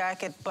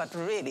jacket, but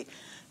really,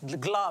 the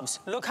gloves.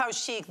 Look how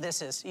chic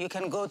this is. You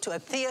can go to a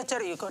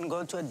theater, you can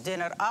go to a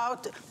dinner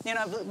out.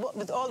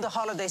 With all the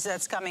holidays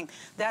that's coming,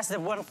 that's the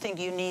one thing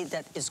you need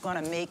that is going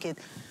to make it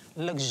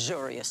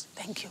luxurious.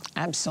 Thank you.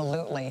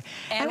 Absolutely.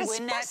 And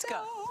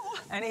Winnetka.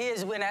 And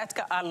here's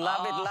Winnetka. I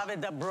love it,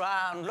 the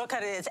brown. Look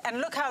at it. And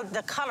look how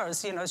the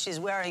colors, she's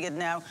wearing it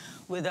now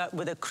with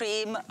a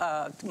cream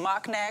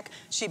mock neck.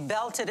 She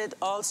belted it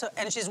also,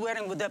 and she's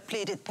wearing with a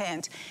pleated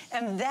pant.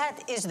 And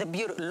that is the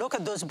beauty. Look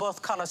at those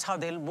both colors, how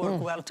they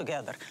work well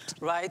together,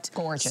 right?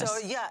 Gorgeous. So,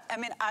 yeah, I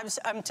mean,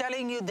 I'm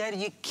telling you that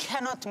you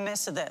cannot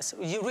miss this.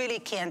 You really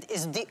can't.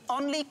 It's the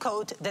only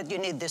coat that you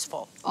need this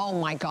fall. Oh,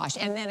 my gosh.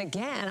 And then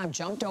again, I've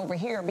jumped over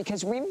here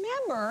because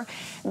remember,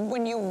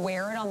 when you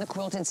wear it on the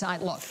quilted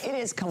side, look, it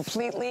is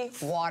completely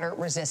water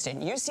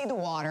resistant. You see the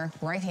water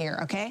right here,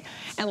 okay?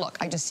 And look,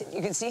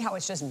 you can see how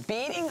it's just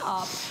beating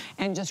up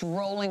and just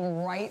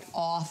rolling right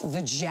off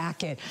the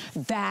jacket.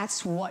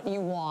 That's what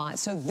you want.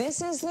 So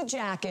this is the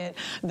jacket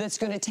that's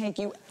going to take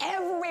you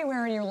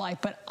everywhere in your life.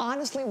 But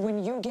honestly,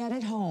 when you get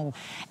it home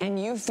and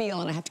you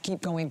feel, and I have to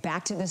keep going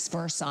back to this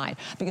first side,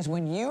 because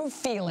when you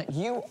feel it,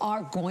 you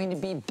are going to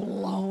be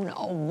blown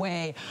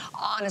away,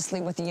 honestly,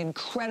 with the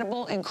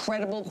incredible,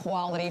 incredible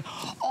quality.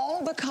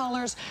 All the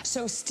colors,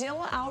 so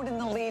still out in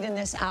the lead in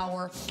this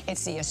hour.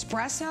 It's the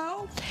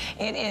espresso,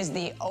 it is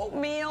the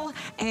oatmeal,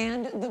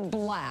 and the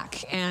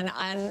black. And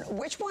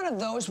which one of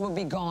those will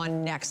be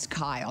gone next,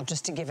 Kyle?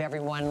 Just to give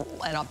everyone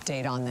an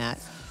update on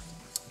that.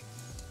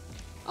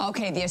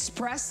 Okay, the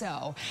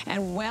espresso,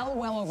 and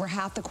well over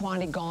half the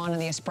quantity gone in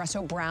the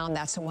espresso brown.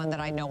 That's the one that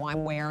I know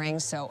I'm wearing,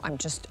 so I'm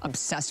just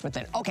obsessed with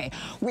it. Okay,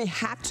 we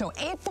have to,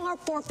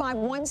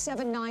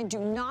 8545179, do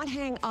not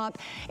hang up.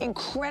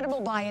 Incredible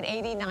buy at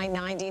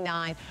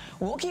 $89.99.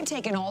 We'll keep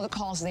taking all the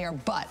calls there,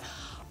 but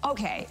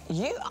okay,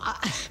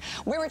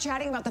 we were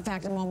chatting about the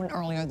fact a moment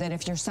earlier that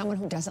if you're someone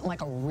who doesn't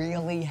like a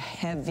really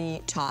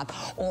heavy top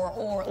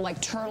or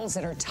like turtles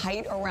that are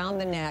tight around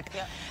the neck,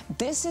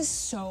 this is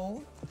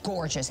so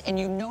gorgeous. And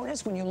you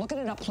notice when you look at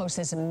it up close,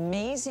 this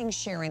amazing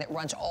shirring that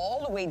runs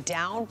all the way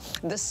down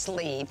the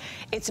sleeve.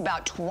 It's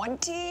about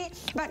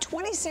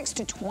 26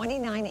 to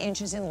 29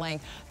 inches in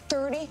length,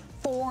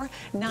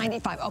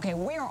 $34.95. Okay,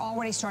 we are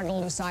already starting to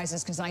lose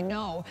sizes because I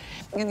know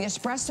in the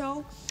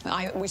espresso,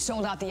 we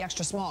sold out the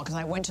extra small because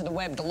I went to the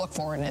web to look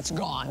for it and it's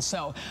gone.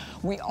 So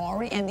we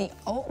already, and the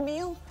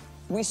oatmeal,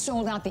 we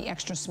sold out the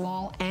extra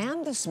small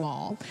and the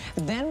small.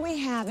 Then we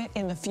have it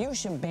in the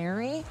fuchsia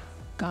berry.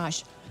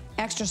 Gosh,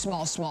 extra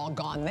small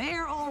gone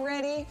there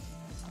already.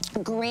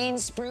 Green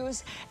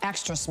spruce,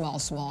 extra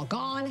small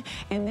gone.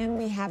 And then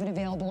we have it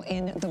available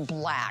in the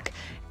black.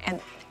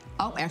 And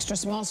oh, extra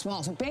small.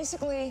 So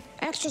basically,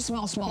 extra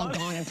small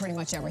gone in pretty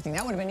much everything.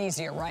 That would have been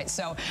easier, right?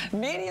 So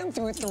medium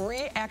through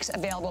 3X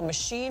available,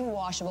 machine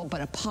washable,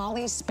 but a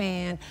poly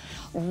span.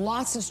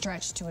 Lots of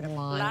stretch to it,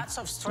 Iman. Lots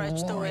of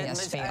stretch to it.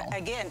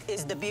 Again,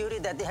 is the beauty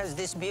that it has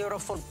this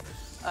beautiful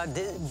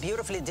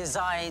beautifully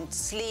designed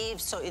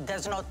sleeves, so it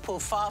does not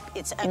puff up.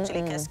 It's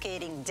actually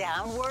cascading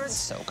downwards.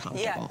 So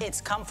comfortable. Yeah,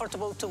 it's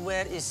comfortable to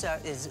wear.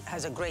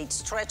 Has a great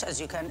stretch, as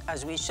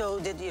we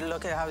showed it. You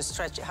look at how it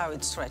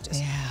stretches.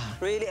 Yeah.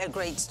 Really a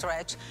great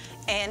stretch,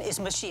 and it's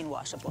machine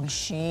washable.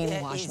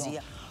 Machine washable. Easy.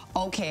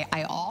 Okay,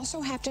 I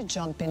also have to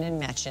jump in and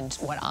mention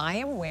what I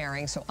am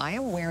wearing. So I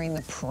am wearing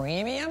the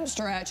premium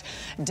stretch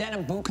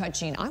denim bootcut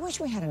jean. I wish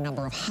we had a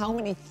number of how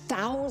many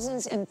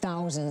thousands and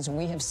thousands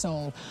we have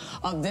sold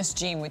of this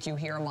jean with you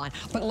here, Iman.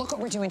 But look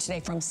what we're doing today.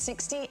 From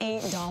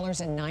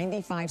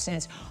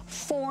 $68.95,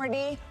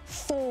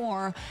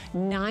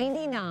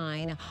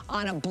 $44.99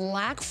 on a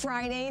Black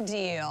Friday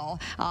deal.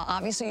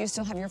 Obviously, you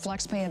still have your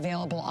flex pay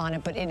available on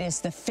it, but it is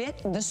the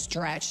fit, the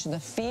stretch, the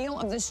feel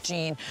of this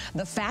jean,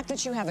 the fact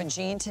that you have a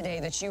jean today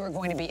that you are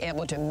going to be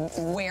able to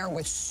wear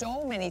with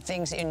so many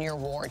things in your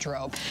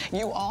wardrobe.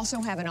 You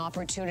also have an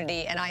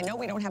opportunity, and I know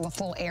we don't have a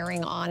full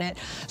airing on it,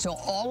 so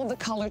all of the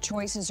color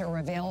choices are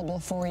available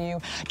for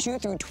you. 2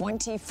 through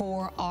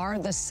 24 are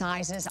the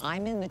sizes.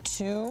 I'm in the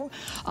 2.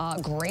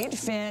 Great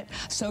fit,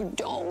 so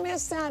don't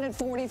miss that at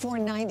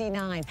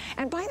 $44.99.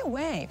 And by the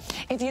way,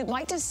 if you'd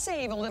like to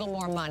save a little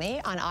more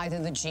money on either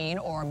the jean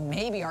or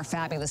maybe our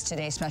Fabulous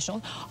Today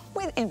special,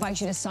 we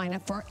invite you to sign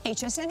up for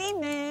HSN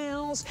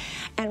emails,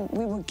 and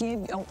we will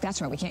give, oh,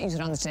 that's right, we can't use it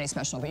on the Today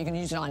special, but you can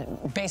use it on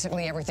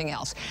basically everything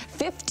else.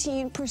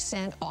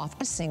 15% off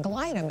a single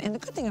item. And the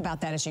good thing about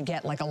that is you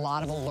get like a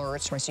lot of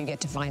alerts, where so you get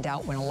to find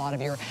out when a lot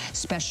of your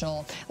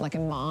special, like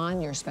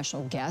Iman, your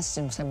special guests,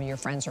 and some of your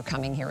friends are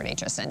coming here at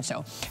HSN.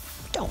 So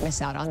don't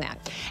miss out on that.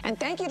 And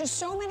thank you to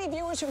so many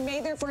viewers who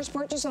made their first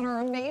purchase on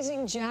our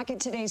amazing Jacket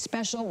Today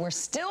special. We're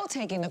still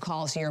taking the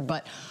calls here,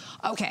 but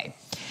okay.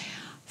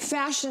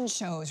 Fashion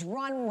shows,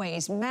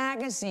 runways,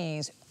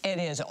 magazines, it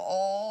is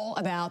all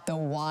about the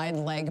wide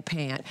leg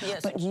pant.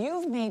 Yes. But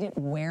you've made it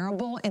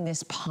wearable in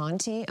this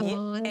ponte,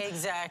 Iman. Yeah,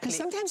 exactly. Because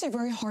sometimes they're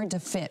very hard to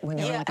fit when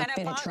they're like a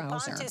fitted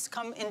trouser. Pontes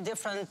come in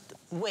different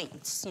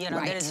weights. You know,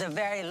 Right. there is a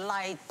very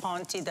light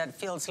ponte that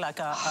feels like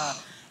a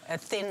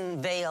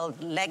thin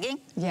veiled legging.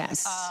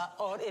 Yes.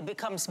 Or it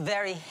becomes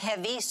very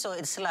heavy, so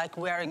it's like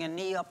wearing a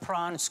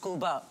neoprene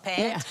scuba pant.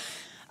 Yeah.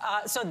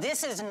 So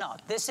this is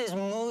not. This is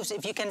moves.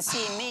 If you can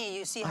see me,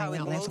 you see how it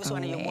that's moves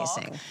when you walk.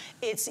 amazing.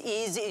 It's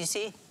easy. You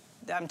see?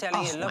 I'm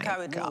telling you, look my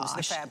how it moves,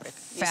 the gosh. fabric.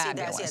 You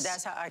Fabulous. see,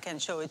 that's how I can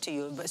show it to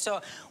you. But so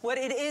what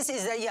it is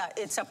that, yeah,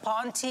 it's a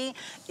ponte,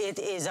 it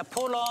is a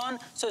pull-on,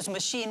 so it's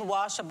machine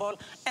washable.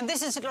 And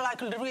this is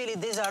like really,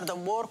 these are the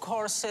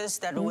workhorses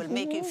that will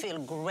make you feel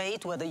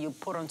great, whether you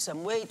put on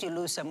some weight, you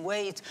lose some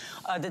weight.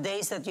 The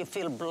days that you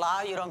feel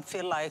blah, you don't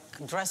feel like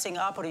dressing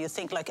up, or you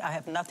think like, I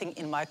have nothing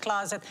in my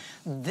closet.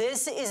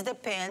 This is the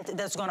pant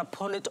that's gonna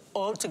pull it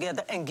all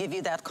together and give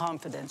you that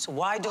confidence.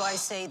 Why do I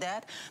say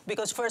that?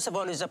 Because first of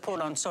all, it's a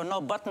pull-on, so no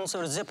buttons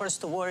or zippers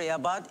to worry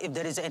about if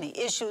there is any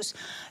issues.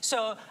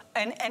 So,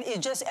 and it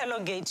just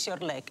elongates your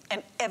leg,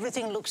 and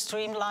everything looks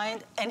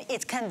streamlined, and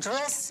it can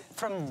dress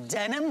from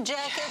denim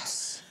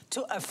jackets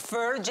to a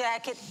fur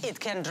jacket. It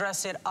can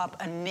dress it up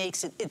and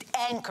makes it, it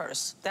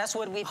anchors. That's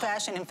what we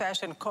in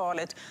fashion call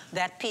it,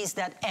 that piece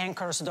that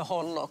anchors the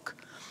whole look.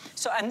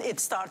 So, and it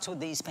starts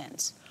with these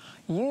pants.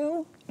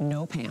 You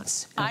know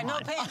pants. I know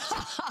pants.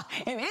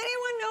 If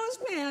anyone knows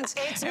pants,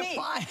 it's me.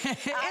 I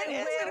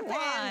wear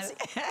pants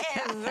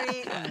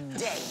every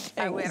day.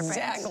 I wear pants.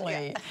 Exactly.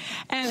 Yeah.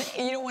 And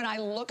you know, when I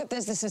look at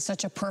this, this is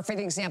such a perfect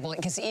example,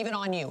 because even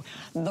on you,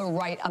 the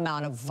right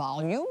amount of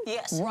volume.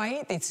 Yes.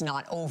 Right? It's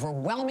not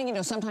overwhelming. You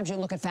know, sometimes you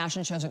look at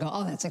fashion shows and go,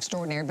 oh, that's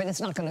extraordinary, but it's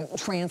not going to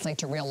translate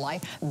to real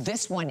life.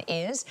 This one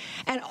is.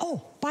 And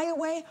oh, by the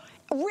way,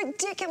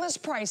 ridiculous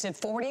price at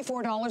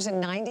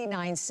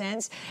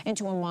 $44.99. And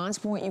to Iman's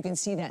point, you can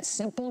see that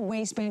simple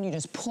waistband. You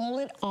just pull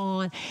it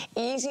on,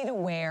 easy to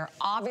wear,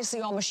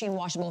 obviously all machine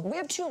washable. We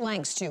have 2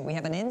 lengths too. We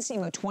have an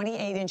inseam of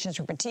 28 inches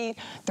for petite,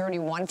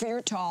 31 for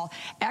your tall,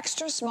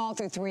 extra small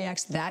through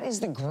 3X. That is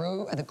the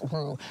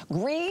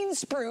green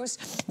spruce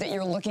that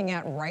you're looking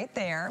at right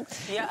there.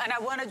 Yeah, and I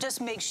want to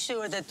just make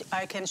sure that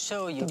I can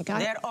show you.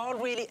 They're all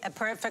really a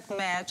perfect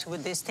match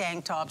with these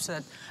tank tops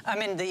that, I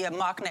mean, the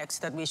mock necks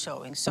that we're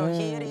showing. So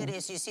here it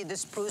is. You see the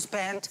spruce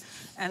pant,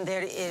 and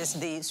there is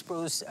the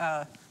spruce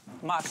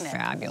mock neck.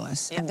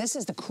 Fabulous. Yeah. And this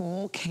is the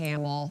cool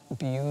camel,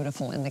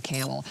 beautiful in the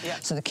camel. Yeah.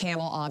 So the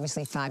camel,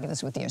 obviously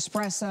fabulous with the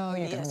espresso.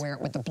 You're going to wear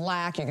it with the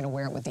black. You're going to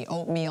wear it with the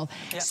oatmeal.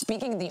 Yeah.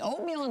 Speaking of the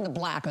oatmeal and the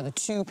black are the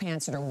 2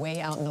 pants that are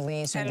way out in the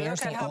leaves. So and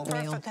there's look at the how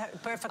oatmeal.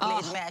 perfectly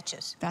it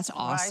matches. That's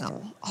awesome.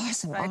 Right?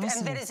 Awesome, right? awesome.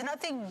 And there is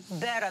nothing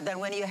better than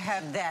when you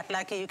have that.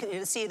 Like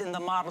you see it in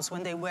the models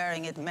when they're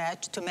wearing it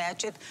to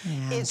match it.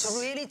 Yes. It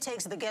really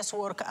takes the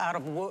guesswork out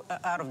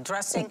of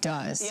dressing. It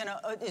does. You know,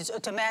 it's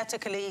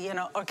automatically, you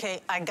know,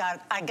 okay, I got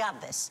I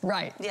got this.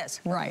 Right.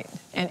 Yes. Right.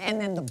 And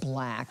then the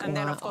black. And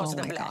then, of course,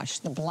 the black. Oh, my gosh.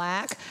 The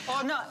black.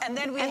 Oh, no. And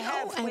then we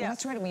have...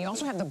 that's right. We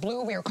also have the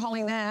blue. We are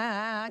calling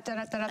that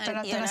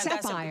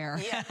sapphire.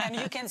 And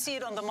you can see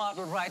it on the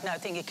model right now. I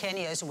think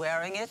Kenya is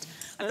wearing it.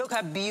 And look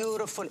how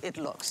beautiful it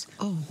looks.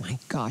 Oh, my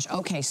gosh.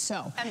 Okay,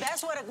 so... And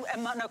that's what a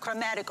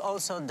monochromatic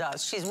also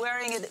does. She's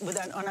wearing it with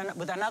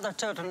another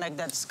turtleneck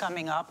that's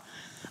coming up.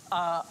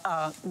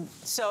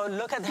 So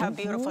look at how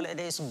beautiful it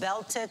is,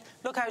 belted.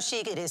 Look how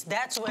chic it is.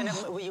 That's when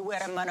you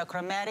wear a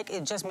monochromatic.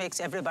 It just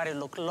makes everybody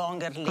look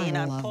longer,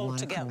 leaner, pulled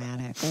together.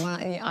 Well,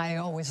 I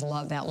always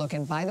love that look.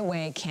 And by the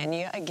way,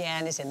 Kenya,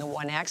 again, is in the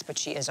 1X, but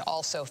she is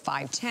also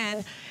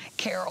 5'10".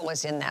 Carol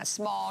is in that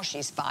small.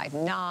 She's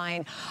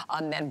 5'9".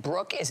 Then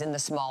Brooke is in the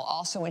small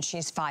also, and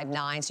she's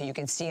 5'9". So you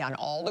can see on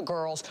all the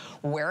girls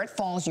where it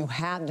falls. You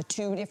have the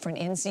 2 different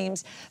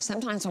inseams.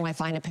 Sometimes when I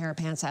find a pair of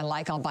pants I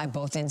like, I'll buy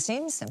both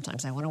inseams.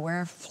 Sometimes I want to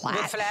wear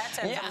flat. The flat,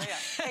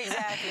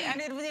 exactly.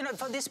 And it,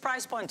 for this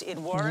price point, it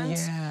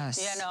warrants.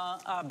 Yes.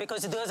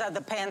 Because those are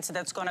the pants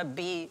that's going to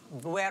be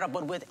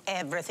wearable with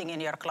everything in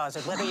your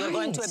closet. Whether you're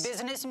going to a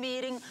business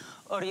meeting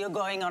or you're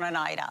going on a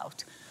night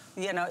out.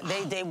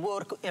 They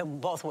work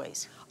both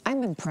ways.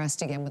 I'm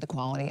impressed again with the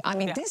quality. I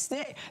mean,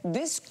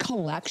 this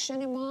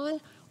collection, Iman,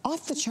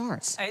 off the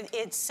charts.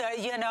 It's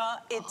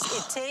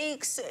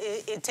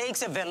it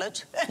takes a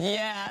village.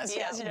 Yes.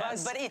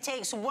 But it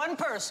takes one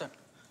person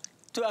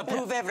to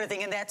approve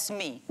everything, and that's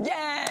me.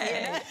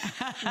 Yay!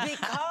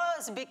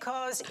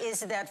 Because it's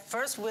that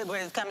first, when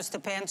it comes to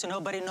pants,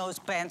 nobody knows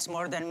pants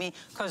more than me,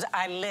 because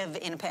I live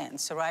in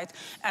pants, right?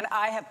 And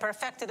I have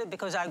perfected it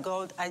because I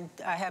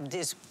have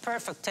this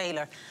perfect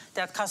tailor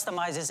that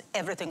customizes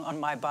everything on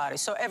my body.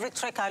 So every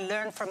trick I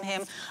learned from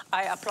him,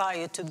 I apply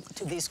it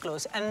to these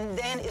clothes. And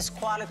then it's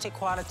quality,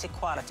 quality,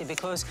 quality,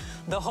 because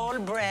the whole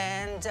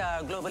brand,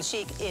 Global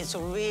Chic, is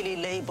really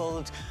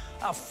labeled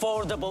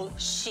affordable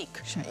chic.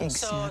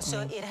 Exactly. So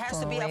it has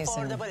to be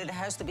affordable, it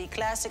has to be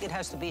classic, it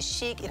has to be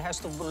chic, it has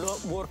to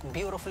work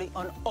beautifully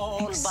on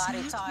all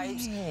body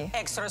types,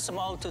 extra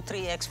small to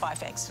 3X,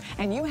 5X.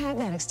 And you have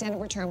that extended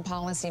return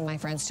policy, my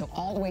friends, till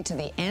all the way to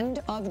the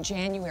end of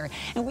January.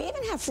 And we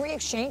even have free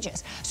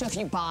exchanges. So if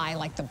you buy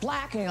like the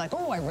black and you're like,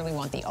 oh, I really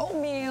want the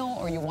oatmeal,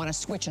 or you want to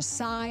switch a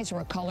size or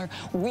a color,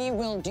 we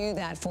will do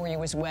that for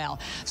you as well.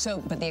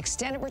 So, but the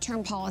extended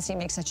return policy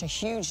makes such a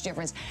huge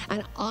difference.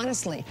 And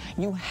honestly,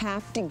 you have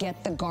to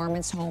get the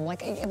garments home.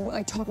 Like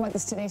I talk about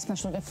this today,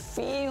 especially to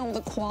feel the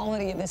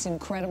quality of this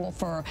incredible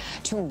fur,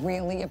 to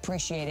really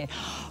appreciate it.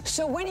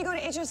 So when you go to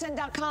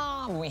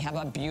hsn.com, we have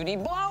a beauty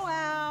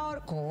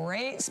blowout.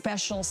 Great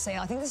special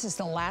sale. I think this is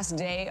the last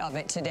day of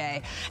it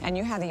today. And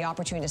you have the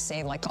opportunity to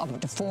save like up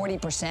to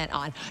 40%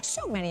 on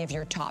so many of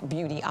your top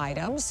beauty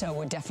items. So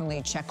we'll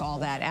definitely check all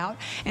that out.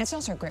 And it's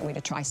also a great way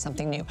to try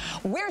something new.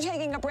 We're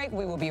taking a break.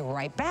 We will be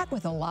right back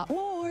with a lot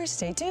more.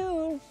 Stay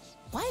tuned.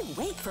 Why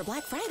wait for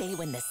Black Friday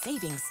when the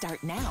savings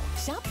start now?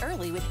 Shop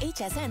early with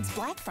HSN's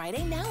Black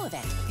Friday Now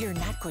event. You're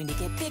not going to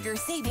get bigger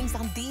savings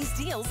on these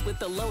deals with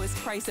the lowest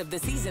price of the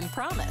season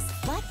promise.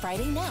 Black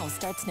Friday Now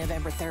starts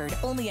November 3rd,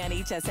 only on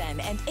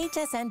HSN and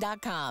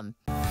hsn.com.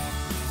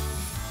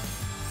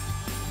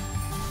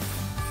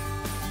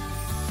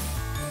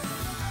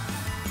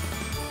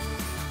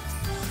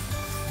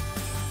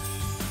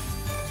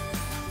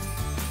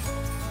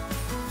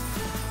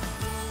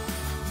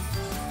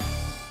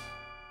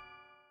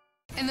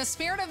 In the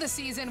spirit of the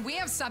season, we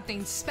have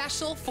something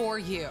special for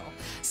you.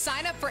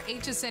 Sign up for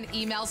HSN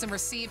emails and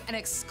receive an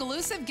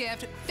exclusive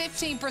gift,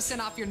 15%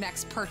 off your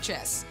next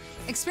purchase.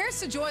 Experience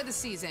the joy of the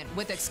season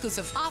with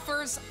exclusive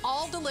offers,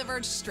 all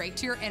delivered straight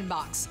to your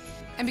inbox.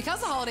 And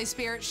because the holiday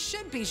spirit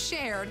should be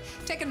shared,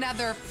 take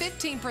another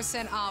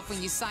 15% off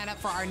when you sign up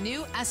for our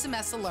new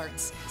SMS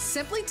alerts.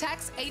 Simply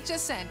text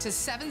HSN to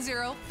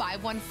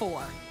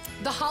 70514.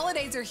 The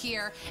holidays are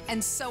here,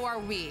 and so are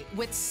we,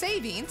 with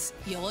savings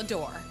you'll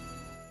adore.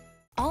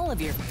 All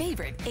of your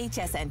favorite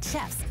HSN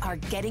chefs are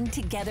getting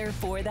together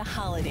for the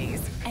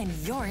holidays, and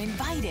you're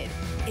invited.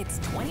 It's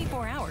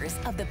 24 hours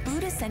of the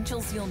food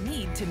essentials you'll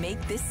need to make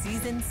this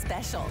season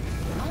special.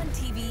 On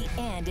TV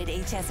and at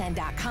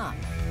hsn.com.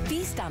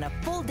 Feast on a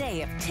full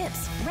day of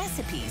tips,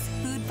 recipes,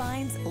 food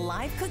finds,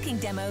 live cooking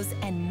demos,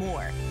 and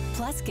more.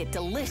 Plus, get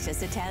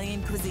delicious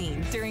Italian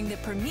cuisine during the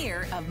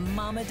premiere of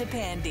Mama de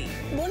Pandi.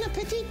 Buon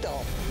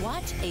appetito!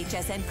 Watch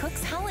HSN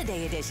Cooks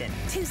Holiday Edition,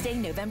 Tuesday,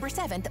 November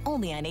 7th,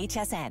 only on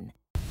HSN.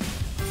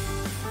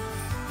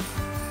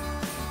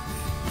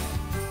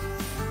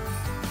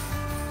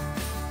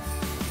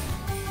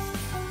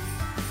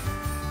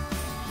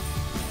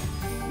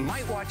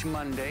 Might watch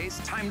Mondays,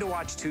 time to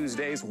watch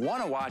Tuesdays,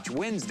 want to watch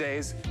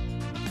Wednesdays,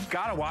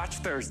 gotta watch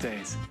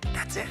Thursdays.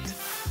 That's it.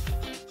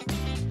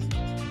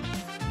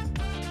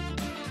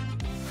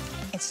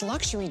 it's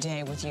luxury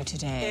day with you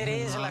today. It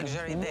is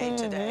luxury day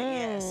today,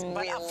 yes.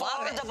 But We love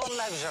affordable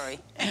luxury.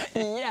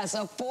 Yes,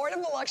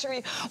 affordable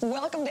luxury.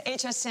 Welcome to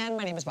HSN.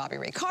 My name is Bobby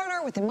Ray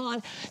Carter with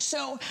Iman.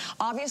 So,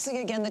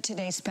 obviously, again, the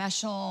Today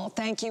Special.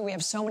 Thank you. We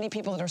have so many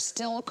people that are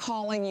still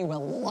calling. You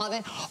will love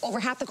it. Over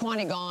half the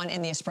quantity gone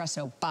in the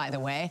espresso, by the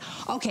way.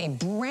 Okay,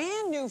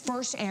 brand new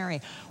first airing.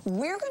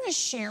 We're going to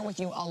share with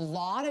you a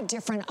lot of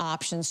different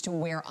options to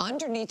wear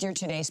underneath your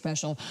Today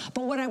Special.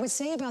 But what I would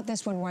say about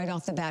this one right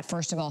off the bat,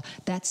 first of all,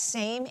 that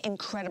same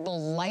incredible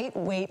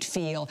lightweight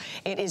feel.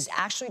 It is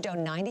actually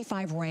done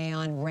 95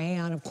 rayon.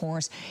 Rayon, of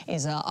course,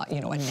 is a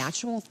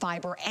natural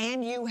fiber,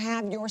 and you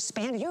have your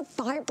spandex. You have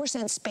 5%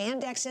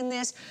 spandex in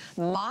this.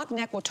 Mock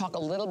neck. We'll talk a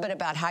little bit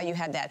about how you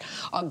had that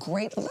a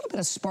little bit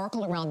of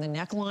sparkle around the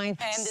neckline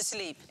and the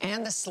sleeve.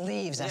 And the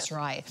sleeves. That's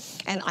right.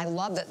 And I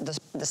love the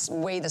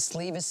way the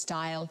sleeve is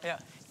styled. Yeah.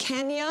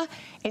 Kenya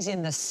is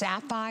in the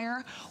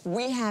sapphire.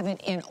 We have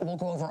it in, we'll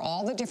go over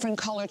all the different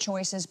color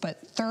choices,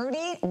 but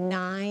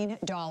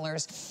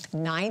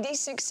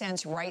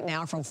 $39.96 right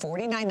now from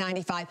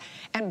 $49.95,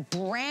 and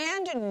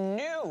brand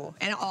new,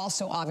 and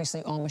also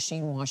obviously all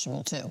machine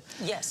washable too.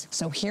 Yes.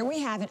 So here we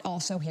have it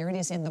also. Here it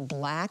is in the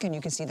black, and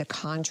you can see the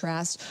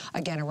contrast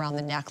again around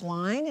the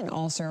neckline and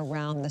also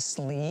around the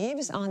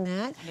sleeves on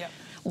that. Yep.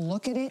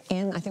 Look at it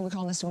in, I think we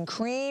call this one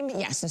cream.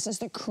 Yes, this is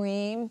the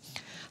cream.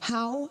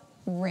 How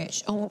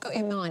rich. Oh,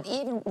 Iman,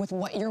 even with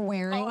what you're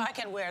wearing. Oh, I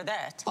can wear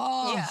that.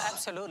 Oh, yeah,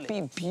 absolutely.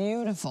 Be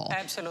beautiful.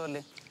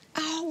 Absolutely.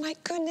 Oh, my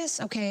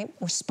goodness. Okay,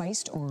 we're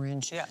spiced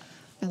orange. Yeah.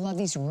 I love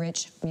these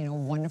rich,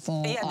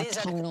 wonderful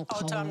autumnal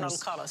colors. Autumnal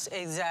colors.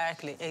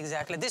 Exactly,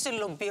 exactly. This will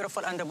look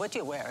beautiful under what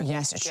you're wearing.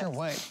 Yes, it sure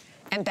would.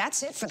 And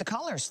that's it for the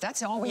colors.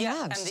 That's all we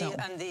have.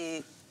 And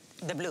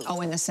the blue. Oh,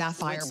 and the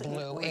sapphire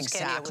blue,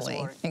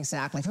 exactly.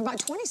 Exactly. From about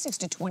 26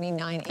 to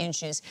 29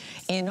 inches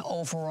in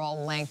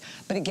overall length.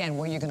 But again,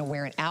 where you're going to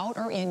wear it out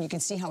or in, you can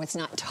see how it's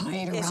not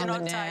tight around the neck. It's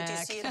not tight. You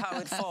see how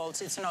it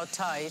folds. It's not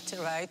tight,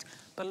 right?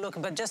 But look,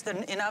 just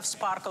enough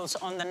sparkles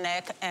on the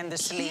neck and the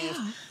sleeve.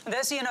 Yeah.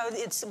 That's,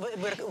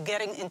 we're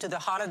getting into the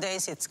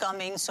holidays. It's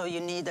coming, so you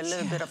need a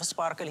little bit of a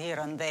sparkle here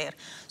and there.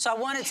 So I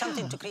wanted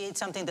something to create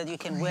something that you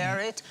can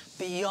wear it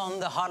beyond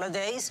the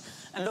holidays.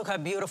 And look how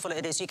beautiful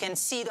it is. You can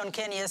see it on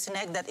Kenya's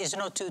neck that is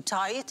not too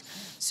tight.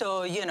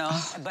 So,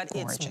 but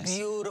gorgeous. It's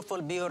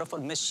beautiful, beautiful.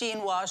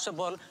 Machine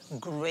washable,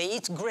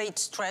 great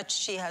stretch.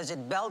 She has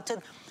it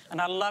belted. And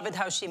I love it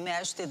how she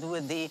matched it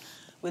with the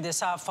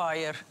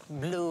sapphire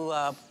blue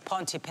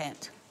ponte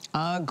pant.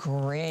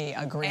 Agree.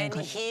 And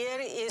here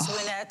is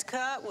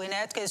Winnetka.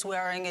 Winnetka is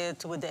wearing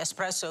it with the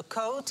espresso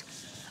coat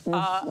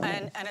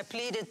and a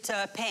pleated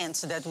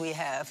pants that we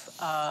have.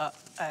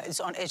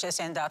 It's on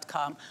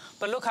hsn.com.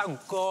 But look how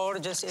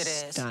gorgeous it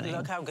is. Stunning.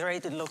 Look how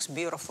great it looks.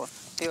 Beautiful.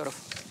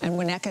 Beautiful. And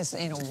Winnetka's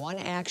in a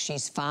 1X.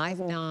 She's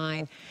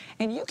 5'9".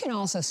 And you can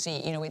also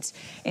see,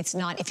 it's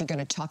not, if you're going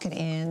to tuck it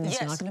in,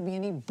 there's not going to be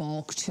any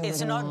bulk to it.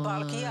 It's not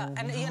bulky, yeah.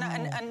 And,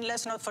 and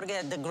let's not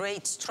forget the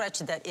great stretch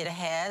that it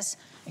has.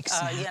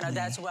 Exactly.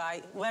 That's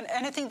why when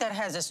anything that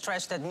has a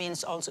stretch, that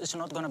means also it's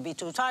not going to be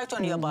too tight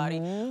on your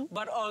body,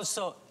 but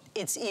also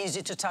it's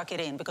easy to tuck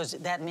it in because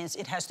that means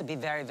it has to be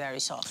very, very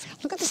soft.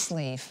 Look at the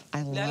sleeve.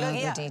 I love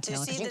the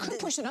detail. You could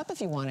push it up if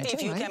you wanted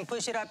to, you can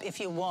push it up if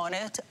you want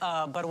it,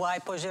 but why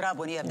push it up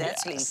when you have that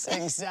sleeve?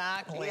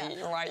 Exactly.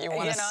 You're right. You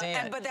want to see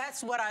it. But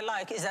that's what I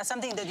like. Is that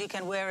something that you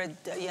can wear it,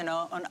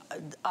 on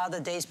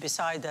other days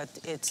beside that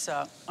it's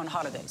on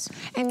holidays.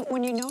 And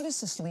when you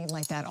notice a sleeve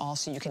like that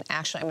also, you can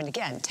actually,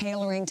 again,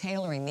 tailoring,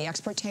 the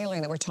expert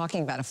tailoring that we're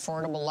talking about,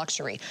 affordable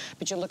luxury.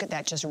 But you look at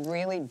that just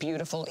really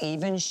beautiful,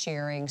 even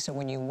shearing. So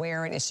when you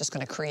wear it, it's just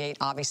going to create,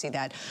 obviously,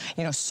 that,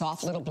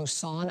 soft little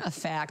blouson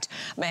effect.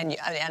 And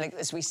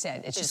as we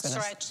said, it's just going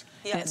to stretch.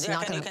 Yeah,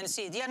 you can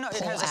see it. Yeah, no,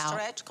 it has a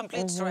stretch,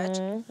 complete stretch.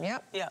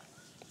 Yep. Yeah.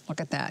 Look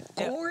at that.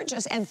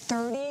 Gorgeous. And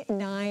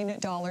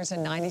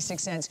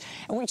 $39.96. And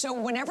so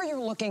whenever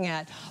you're looking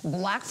at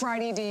Black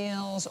Friday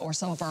deals or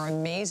some of our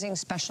amazing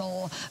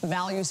special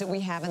values that we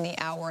have in the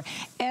hour,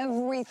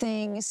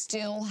 everything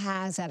still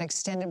has that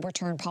extended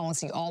return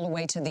policy all the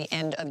way to the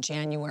end of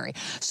January.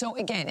 So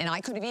again, and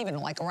I could have even,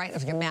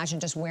 if you imagine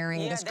just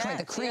wearing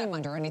the cream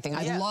under anything.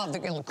 I love the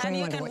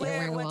cream under what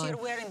you're wearing. And you're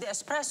wearing the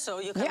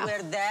espresso, you can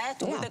wear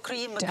that with the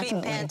cream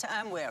pant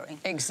I'm wearing.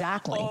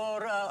 Exactly.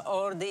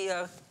 Or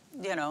the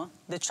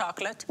the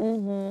chocolate.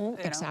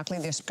 Exactly,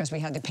 because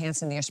we had the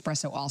pants and the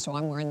espresso also.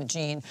 I'm wearing the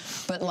jean.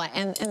 But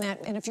and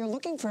if you're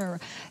looking for,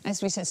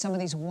 as we said, some of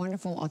these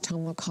wonderful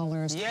autumnal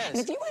colors. Yes. And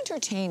if you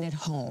entertain at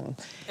home,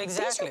 these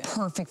are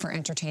perfect for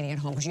entertaining at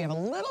home because you have a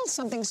little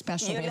something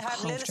special to be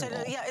comfortable.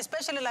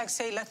 Especially like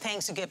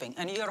Thanksgiving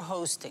and you're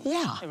hosting.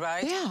 Yeah.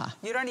 Right? Yeah.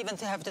 You don't even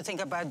have to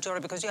think about jewelry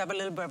because you have a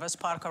little bit of a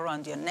spark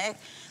around your neck.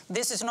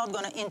 This is not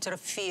going to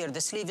interfere.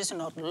 The sleeve is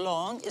not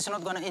long. It's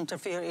not going to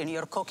interfere in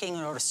your cooking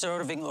or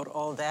serving or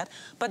all that.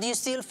 but you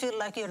still feel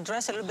like you're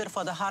dressed a little bit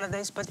for the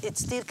holidays, but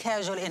it's still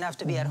casual enough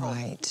to be at home.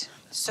 Right.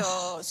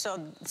 So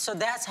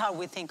that's how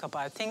we think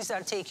about things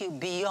that take you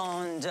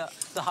beyond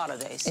the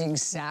holidays.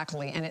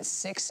 Exactly, and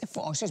it's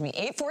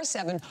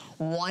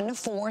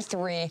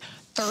 847-143.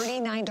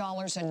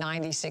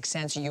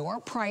 $39.96, your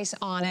price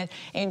on it.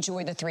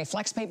 Enjoy the 3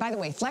 FlexPay. By the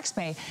way,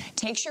 FlexPay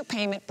takes your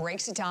payment,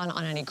 breaks it down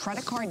on any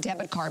credit card,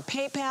 debit card,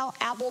 PayPal,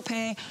 Apple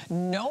Pay,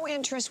 no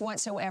interest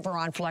whatsoever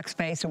on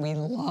FlexPay, so we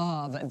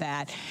love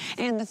that.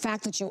 And the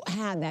fact that you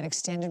have that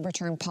extended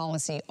return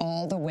policy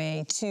all the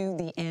way to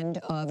the end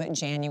of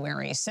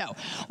January. So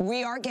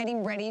we are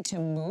getting ready to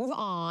move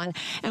on,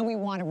 and we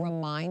want to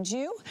remind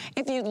you,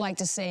 if you'd like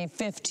to save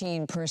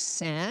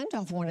 15%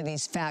 off one of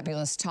these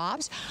fabulous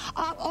tops,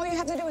 all you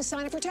have to do is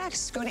sign up for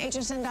text. Go to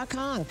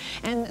hsn.com.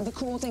 And the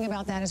cool thing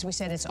about that, as we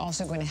said, it's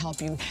also going to help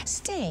you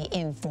stay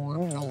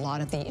informed in a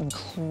lot of the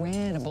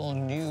incredible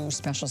new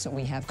specials that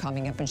we have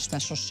coming up, and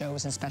special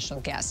shows and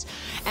special guests.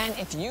 And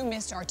if you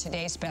missed our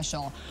today's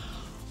special,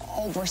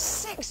 over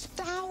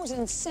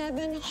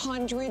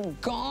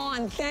 6,700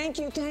 gone. Thank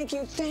you, thank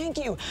you, thank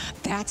you.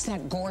 That's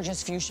that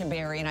gorgeous fuchsia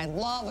berry. And I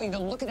love, you know,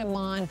 look at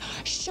Iman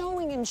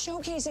showing and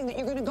showcasing that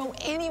you're going to go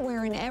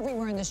anywhere and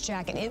everywhere in this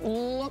jacket. It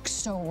looks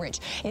so rich.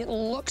 It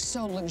looks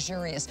so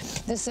luxurious.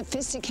 The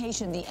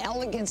sophistication, the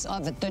elegance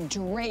of it, the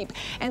drape.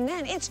 And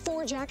then it's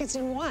 4 jackets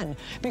in one,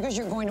 because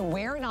you're going to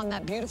wear it on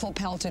that beautiful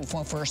pelted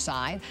fur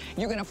side.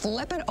 You're going to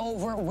flip it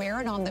over, wear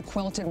it on the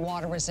quilted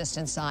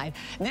water-resistant side.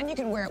 And then you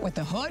can wear it with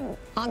the hood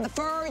on the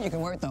fur, you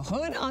can wear the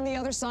hood on the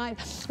other side.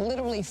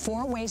 Literally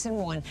 4 ways in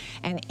one,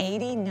 and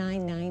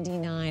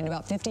 $89.99.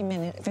 About 15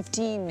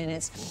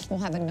 minutes, we'll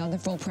have another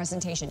full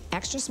presentation.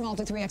 Extra small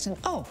to 3X, and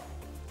oh,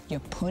 you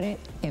put it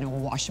in a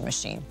washing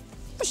machine.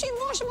 Machine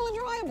washable and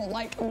dryable,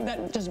 like,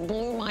 that just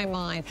blew my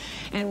mind.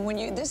 And when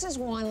you, this is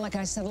one, like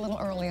I said a little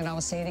earlier, and I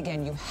will say it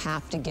again, you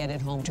have to get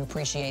it home to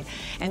appreciate.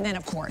 And then,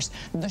 of course,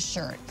 the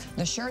shirt.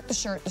 The shirt.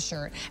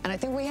 And I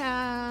think we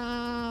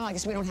have, I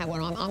guess we don't have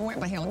one on. I'm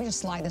wearing, but here, let me just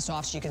slide this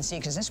off so you can see,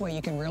 because this way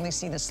you can really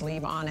see the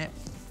sleeve on it.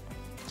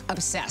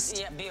 Obsessed.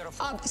 Yeah,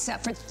 beautiful.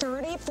 Obsessed for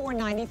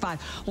 $34.95.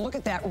 Look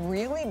at that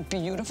really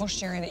beautiful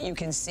shearing that you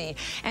can see.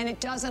 And it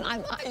doesn't,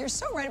 you're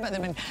so right about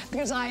them, and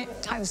because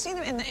I've seen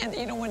them in the,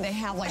 you know, when they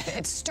have like,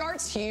 it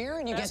starts here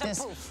and you get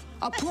this.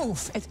 A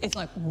poof. It's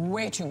like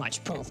way too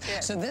much poof. Yeah.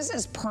 So this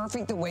is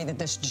perfect the way that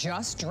this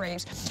just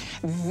drapes.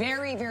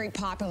 Very, very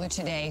popular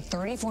today.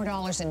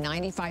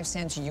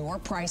 $34.95, your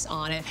price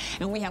on it.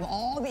 And we have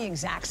all the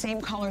exact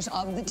same colors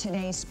of the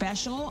Today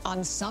Special.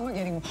 On some are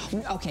getting,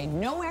 okay,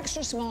 no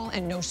extra small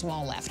and no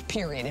small left,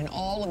 period. In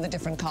all of the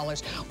different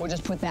colors. We'll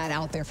just put that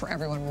out there for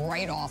everyone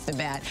right off the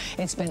bat.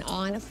 It's been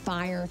on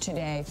fire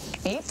today.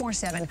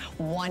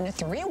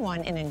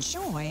 847-131, and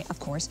enjoy, of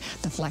course,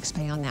 the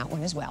FlexPay on that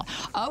one as well.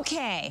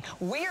 Okay.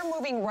 We are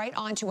moving right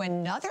on to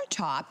another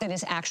top that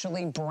is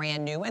actually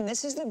brand new, and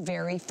this is the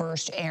very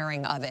first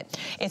airing of it.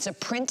 It's a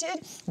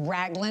printed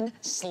raglan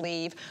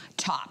sleeve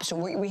top. So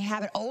we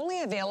have it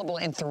only available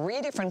in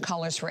 3 different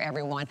colors for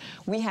everyone.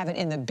 We have it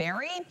in the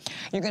berry.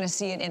 You're going to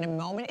see it in a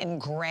moment in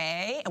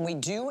gray, and we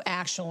do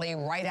actually,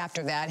 right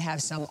after that,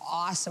 have some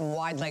awesome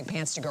wide leg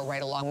pants to go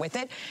right along with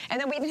it. And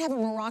then we even have a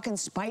Moroccan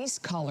spice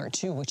color,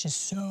 too, which is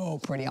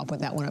so pretty. I'll put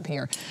that one up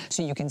here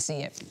so you can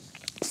see it.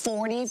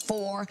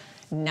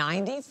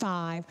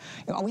 $44.95.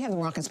 Oh, we have the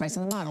Moroccan spice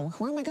on the model.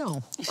 Where am I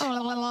going?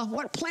 Oh,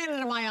 what planet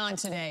am I on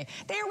today?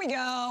 There we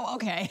go.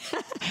 Okay.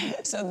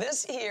 So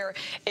this here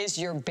is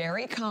your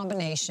berry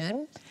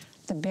combination.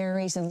 The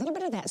berries and a little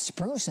bit of that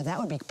spruce, so that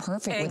would be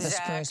perfect with the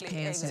spruce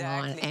pants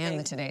on and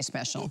the Today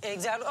Special.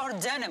 Exactly, or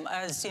denim,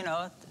 as you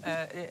know,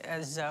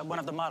 as one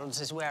of the models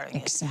is wearing.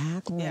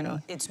 Exactly. You know,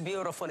 it's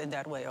beautiful in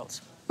that way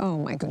also. Oh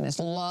my goodness,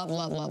 love,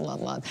 love, love, love,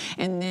 love.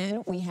 And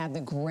then we have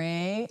the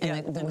gray,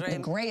 and the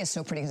gray is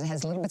so pretty because it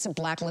has little bits of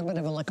black, a little bit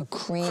of like a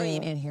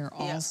cream in here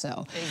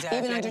also. Exactly.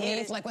 Even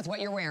underneath, like with what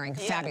you're wearing,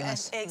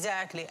 fabulous.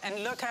 Exactly,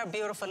 and look how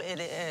beautiful it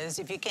is.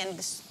 If you can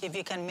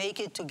make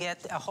it to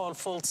get a whole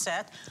full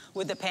set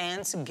with the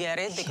pants, get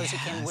it, because you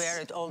can wear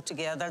it all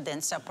together, then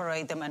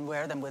separate them and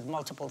wear them with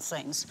multiple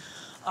things.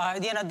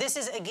 You know, this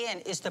is,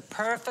 again, is the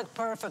perfect,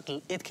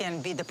 it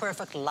can be the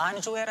perfect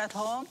loungewear at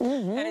home,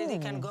 and you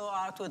can go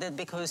out with it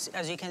because,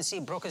 as you can see,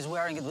 Brooke is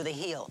wearing it with a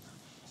heel.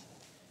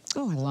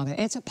 Oh, I love it.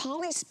 It's a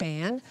poly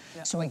span.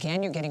 Yeah. So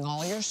again, you're getting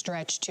all your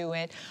stretch to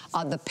it.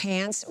 The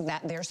pants,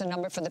 there's the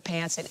number for the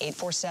pants at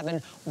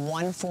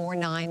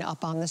 847-149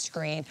 up on the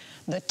screen.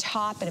 The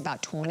top at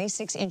about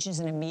 26 inches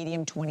in a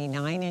medium,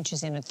 29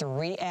 inches in a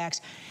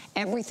 3X.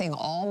 Everything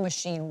all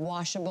machine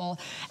washable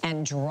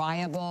and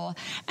dryable.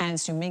 And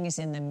Suming is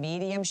in the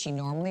medium. She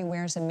normally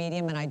wears a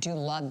medium, and I do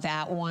love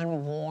that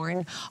one.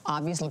 Worn,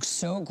 obviously looks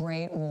so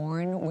great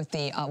worn with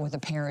a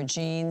pair of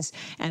jeans.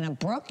 And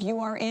Brooke, you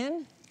are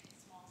in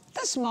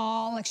the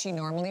small, like she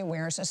normally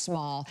wears a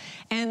small.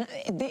 And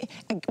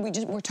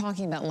we're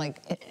talking about,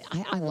 like,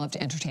 I love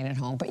to entertain at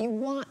home, but you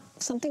want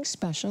something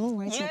special,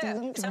 right?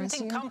 Yeah,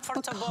 something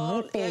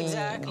comfortable.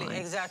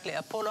 Exactly.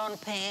 A pull-on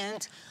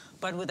pant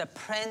but with a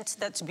print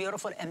that's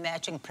beautiful, and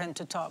matching print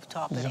to top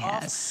it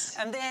Yes.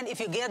 off. And then if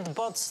you get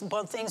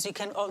both things, you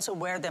can also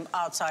wear them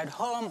outside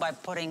home by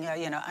putting,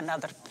 you know,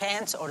 another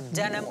pants or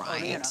denim.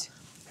 Right. Or, you know,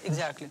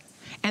 exactly.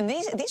 And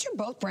these are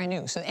both brand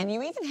new. So, and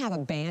you even have a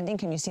banding.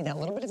 Can you see that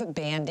little bit of a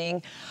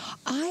banding?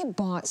 I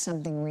bought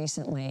something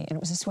recently, and it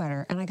was a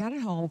sweater, and I got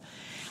it home,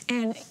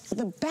 and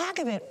the back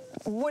of it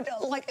would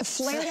like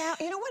flare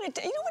out. You know when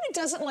it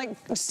doesn't like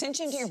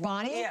cinch into your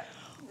body? Yeah.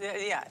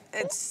 Yeah,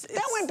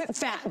 that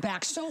went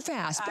back so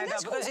fast. But I know,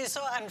 because it's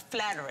so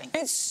unflattering.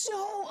 It's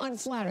so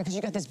unflattering because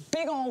you got this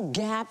big old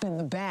gap in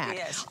the back.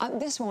 Yes.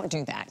 This won't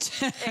do that.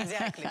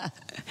 Exactly.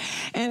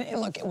 And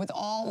look,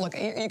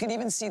 you can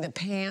even see the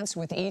pants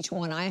with each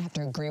one. I have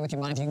to agree with you,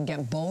 Mon, if you can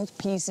get both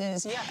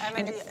pieces. Yeah, I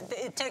mean,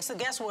 it takes the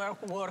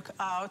guesswork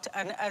out,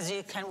 and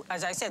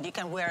as I said, you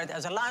can wear it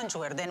as a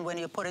loungewear. Then when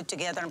you put it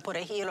together and put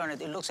a heel on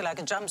it, it looks like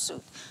a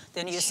jumpsuit.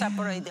 Then you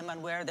separate them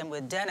and wear them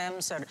with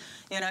denims, or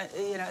you know,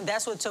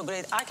 that's what's so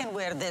great. I can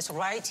wear this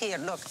right here.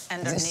 Look,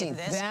 underneath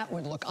this. That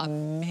would look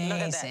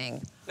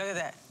amazing. Look at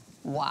that.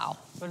 Wow.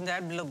 Wouldn't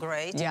that look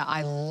great? Yeah,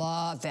 I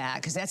love that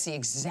because that's the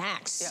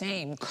exact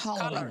same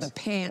color of the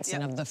pants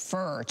and of the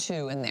fur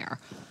too in there.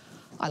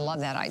 I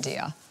love that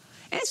idea.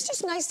 And it's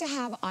just nice to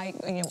have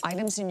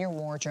items in your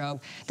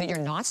wardrobe that you're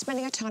not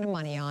spending a ton of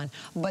money on,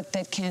 but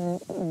that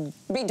can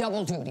be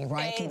double duty,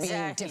 right? Exactly.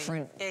 Can be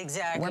different,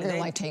 exactly. wherever your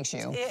life takes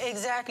you.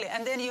 Exactly.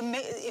 And then you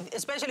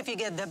especially if you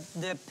get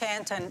the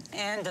pant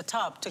and the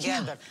top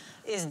together,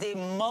 is the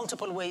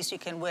multiple ways you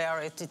can wear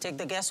it to take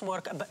the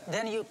guesswork. But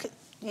then you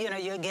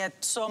get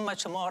so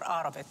much more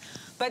out of it.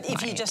 But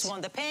if you just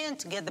want the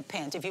pant, get the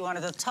pant. If you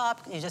wanted the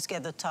top, you just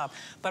get the top.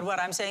 But what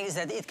I'm saying is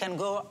that it can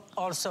go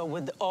also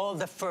with all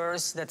the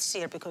furs that's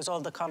here because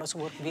all the colors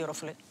work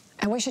beautifully.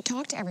 And we should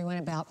talk to everyone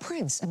about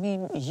prints. I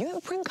mean, you have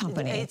a print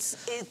company.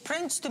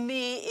 Prints to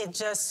me, it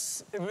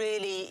just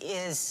really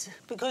is,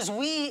 because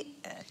we,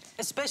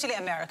 especially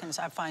Americans,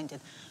 I find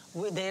it,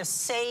 they're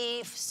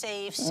safe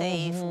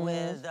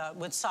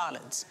with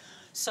solids.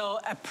 So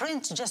a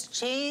print just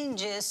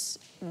changes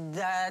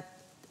that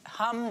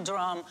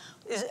humdrum.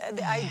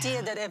 The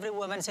idea that every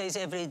woman says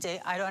every day,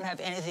 I don't have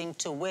anything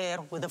to wear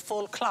with a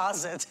full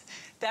closet,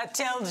 that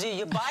tells you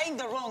you're buying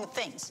the wrong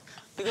things.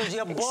 Because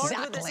you're bored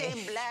with the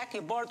same black,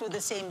 you're bored with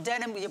the same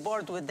denim, you're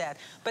bored with that.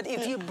 But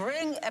if you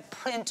bring a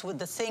print with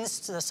the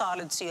things, the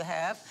solids you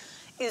have,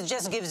 it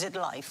just gives it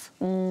life.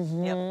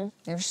 Yep.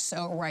 You're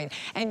so right.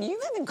 And you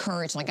have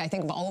encouraged, like I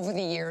think over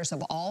the years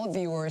of all the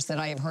viewers that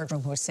I have heard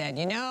from who said,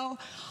 you know,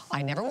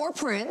 I never wore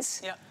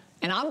prints. Yep.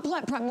 And I'm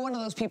probably one of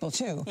those people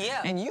too.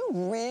 Yeah. And you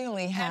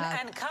really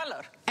have. And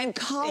color. And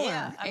color.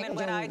 Yeah. I mean,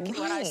 when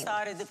I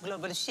started the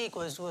Global Chic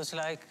was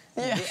like,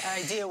 the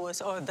idea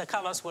was, oh, the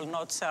colors will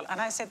not sell. And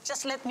I said,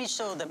 just let me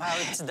show them how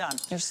it's done.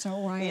 You're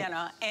so right. You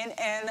know,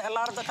 and a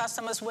lot of the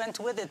customers went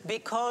with it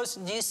because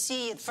you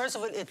see it, first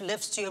of all, it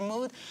lifts your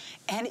mood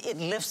and it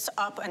lifts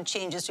up and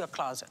changes your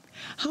closet.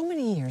 How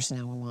many years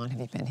now, Iman,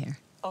 have you been here?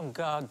 Oh,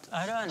 God,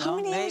 I don't know. How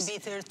many years? Maybe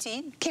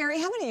 13. Carrie,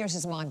 how many years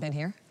has Iman been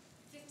here?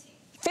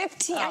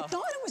 15. I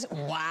thought it was,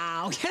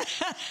 wow.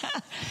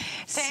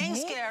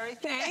 Thanks, Carrie.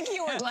 Thank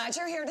you. We're glad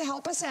you're here to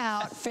help us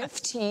out.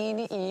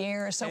 15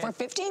 years. So for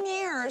 15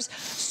 years,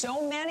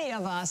 so many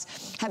of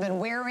us have been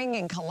wearing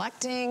and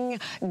collecting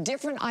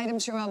different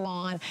items from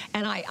Iman.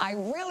 And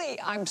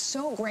I'm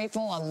so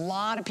grateful. A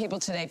lot of people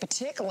today,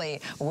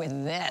 particularly with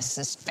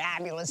this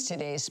fabulous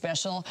today's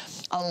special,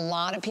 a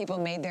lot of people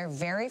made their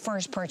very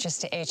first purchase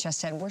to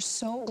HSN. We're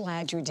so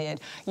glad you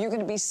did. You're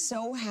going to be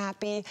so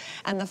happy.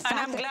 And the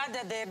fact I'm glad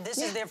that this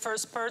is their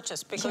first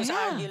purchase because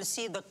you'll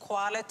see the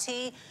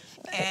quality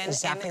and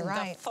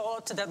the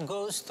thought that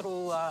goes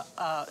through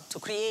to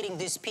creating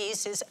these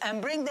pieces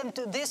and bring them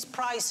to these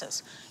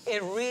prices.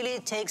 It really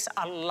takes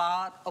a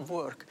lot of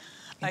work.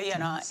 You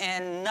know,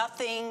 and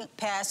nothing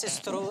passes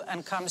through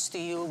and comes to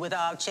you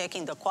without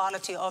checking the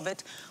quality of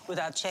it,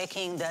 without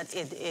checking that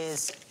it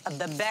is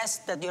the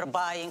best that you're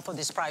buying for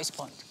this price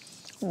point.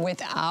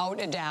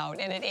 Without a doubt.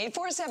 And at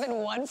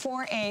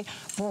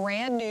 847-148,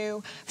 brand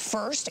new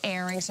first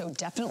airing, so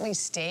definitely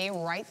stay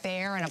right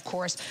there. And of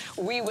course,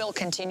 we will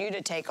continue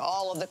to take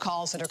all of the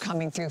calls that are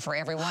coming through for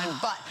everyone.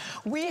 But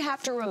we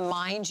have to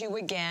remind you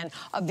again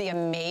of the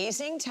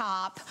amazing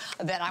top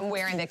that I'm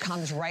wearing that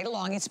comes right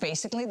along. It's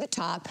basically the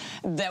top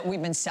that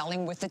we've been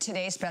selling with the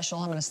Today Special.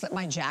 I'm going to slip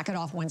my jacket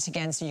off once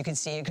again so you can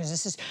see it, because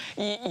this is,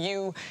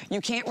 you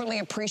can't really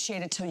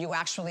appreciate it till you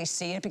actually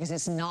see it, because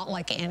it's not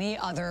like any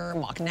other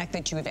mock neck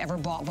that you have ever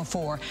bought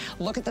before.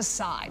 Look at the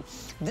side.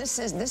 This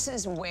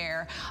is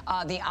where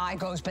the eye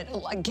goes, but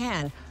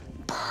again,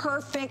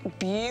 perfect,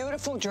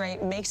 beautiful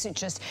drape, makes it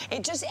just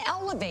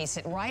elevates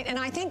it, right? And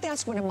I think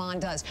that's what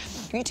Iman does.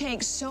 You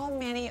take so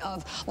many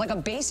of, like a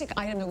basic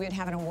item that we would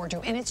have in a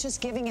wardrobe, and it's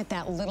just giving it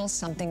that little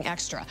something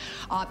extra.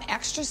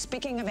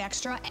 Speaking of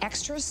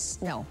extras,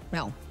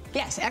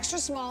 Yes, extra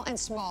small and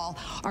small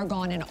are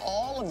gone in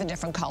all of the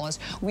different colors.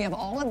 We have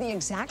all of the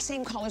exact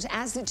same colors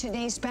as the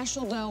Today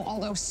Special, though,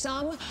 although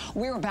some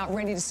we're about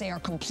ready to say are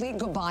complete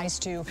goodbyes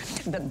to.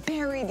 The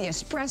berry, the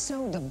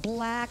espresso, the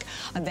black,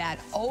 that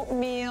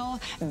oatmeal.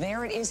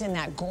 There it is in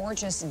that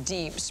gorgeous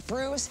deep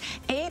spruce.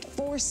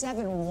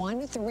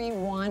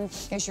 847131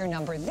 is your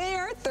number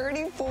there.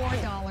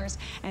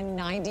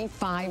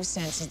 $34.95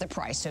 is the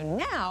price. So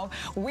now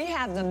we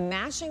have the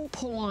matching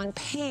pull-on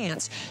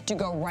pants to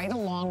go right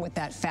along with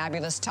that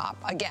fabulous top.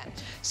 Again,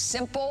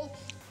 simple,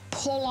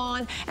 pull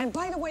on. And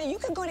by the way, you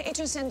can go to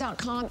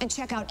hsn.com and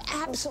check out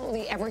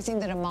absolutely everything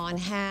that Iman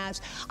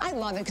has. I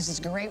love it because it's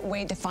a great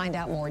way to find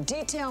out more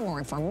detail, more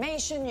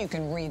information. You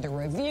can read the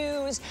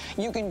reviews.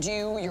 You can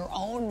do your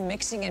own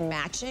mixing and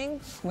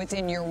matching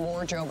within your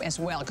wardrobe as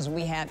well, because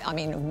we have, I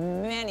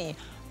mean, many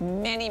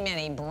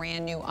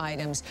brand new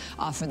items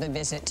for the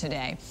visit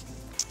today.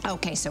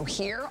 Okay, so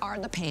here are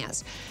the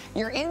pants.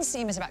 Your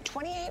inseam is about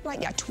 28,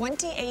 right? Yeah,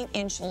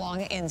 28-inch long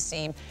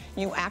inseam.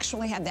 You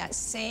actually have that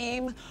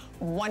same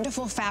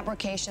wonderful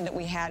fabrication that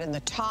we had in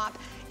the top.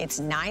 It's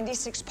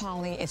 96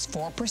 poly, it's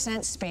 4%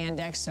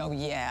 spandex, so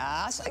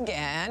yes,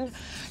 again,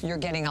 you're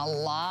getting a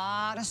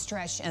lot of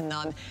stretch in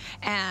them,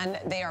 and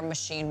they are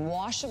machine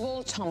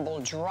washable, tumble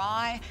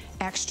dry,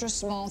 extra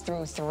small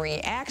through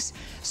 3X.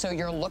 So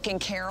you're looking,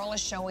 Carol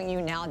is showing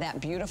you now that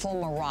beautiful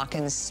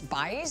Moroccan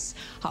spice.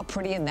 How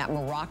pretty in that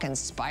Moroccan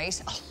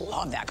spice. I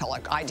love that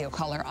color, ideal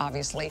color,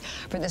 obviously,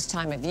 for this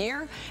time of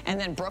year. And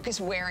then Brooke is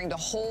wearing the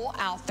whole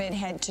outfit,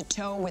 head to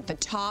toe, with the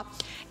top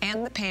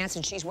and the pants,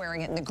 and she's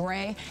wearing it in the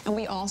gray. And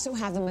we also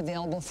have them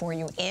available for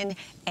you in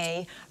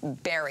a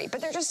berry. But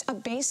they're just a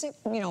basic,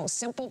 you know,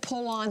 simple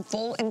pull-on,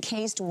 full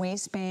encased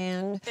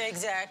waistband.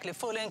 Exactly,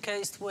 full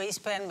encased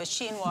waistband,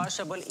 machine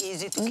washable,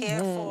 easy to care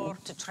for,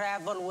 to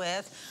travel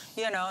with.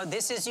 You know,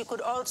 this is, you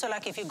could also,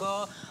 like if you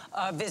go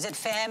visit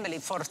family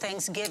for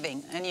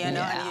Thanksgiving, and you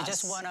know, and you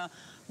just want to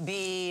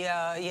be,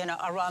 you know,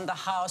 around the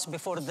house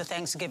before the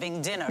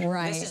Thanksgiving dinner.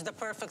 Right. This is the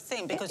perfect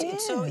thing because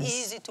it's so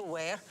easy to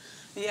wear.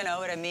 You know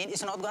what I mean?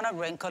 It's not gonna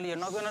wrinkle, you're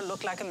not gonna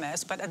look like a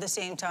mess, but at the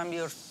same time,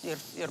 you're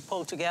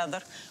pulled together,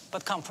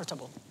 but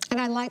comfortable. And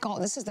I like all,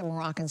 this is the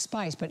Moroccan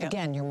spice, but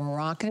again, you're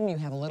Moroccan, you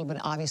have a little bit,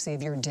 obviously,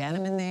 of your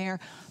denim in there,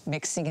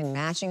 mixing and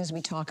matching as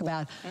we talk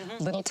about,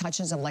 little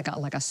touches of like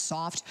a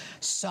soft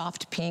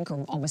pink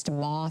or almost a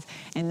mauve,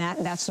 and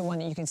that's the one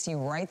that you can see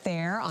right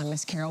there on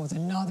Miss Carol with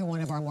another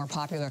one of our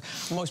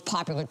most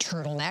popular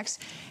turtletnecks.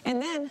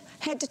 And then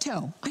head to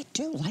toe. I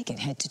do like it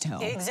head to toe.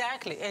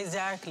 Exactly,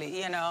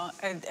 you know,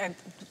 and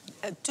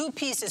two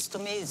pieces to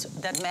me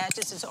that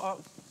matches is all,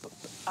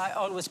 I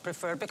always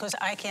prefer, because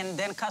I can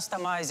then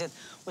customize it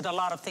with a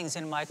lot of things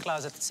in my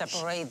closet,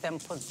 separate them,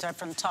 put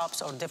different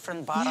tops or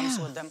different bottoms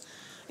with them.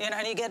 You know,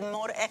 and you get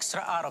more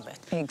extra out of it.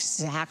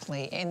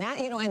 Exactly, and that,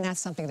 you know, and that's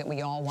something that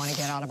we all want to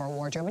get out of our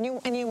wardrobe.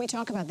 And we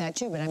talk about that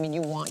too, but I mean,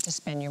 you want to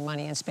spend your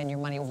money and spend your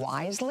money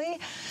wisely,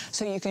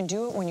 so you can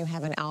do it when you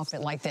have an outfit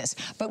like this.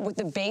 But with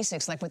the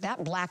basics, like with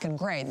that black and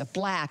gray, the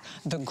black,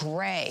 the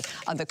gray,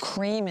 the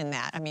cream in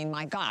that, I mean,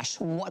 my gosh,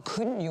 what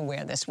couldn't you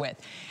wear this with?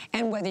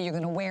 And whether you're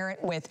going to wear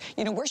it with,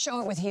 you know, we're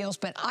showing it with heels,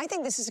 but I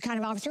think this is the kind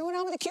of outfit, throw it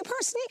on with a cute pair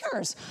of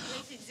sneakers.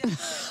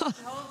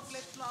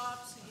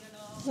 Flip-flops,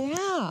 you know.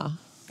 Yeah.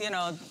 You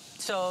know,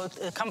 so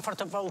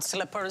comfortable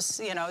slippers,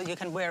 you know, you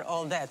can wear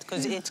all that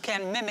because it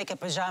can mimic a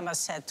pajama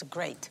set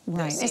great.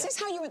 Right. Is this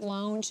how you would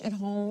lounge at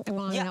home,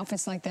 Iman, in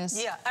outfits like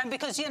this? Yeah, and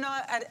because, you know,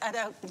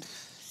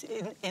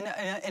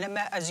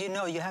 as you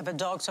know, you have a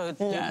dog, so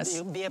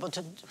you'll be able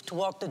to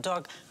walk the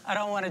dog. I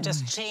don't want to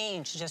just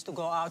change just to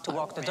go out to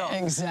walk the dog.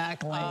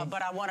 Exactly.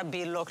 But I want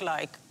to look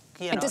like,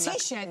 you know. And does he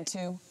shed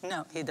too?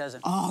 No, he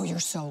doesn't. Oh, you're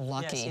so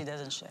lucky. Yes, he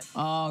doesn't shed.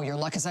 Oh, you're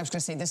lucky. Because I was going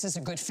to say, this is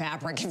a good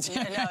fabric.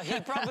 No,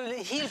 he'll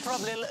probably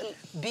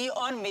be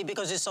on me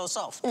because it's so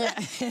soft. Yeah.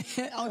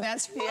 Oh,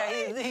 that's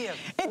right. Yeah,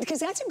 because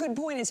that's a good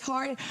point. It's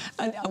hard.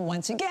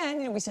 Once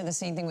again, you know, we said the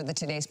same thing with the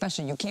Today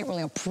Special. You can't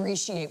really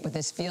appreciate what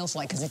this feels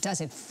like because it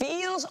does. It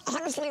feels,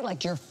 honestly,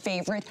 like your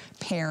favorite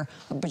pair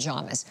of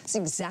pajamas. It's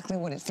exactly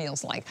what it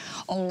feels like.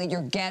 Only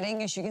you're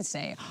getting, as you can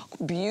say,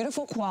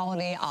 beautiful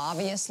quality,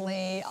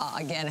 obviously.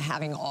 Again,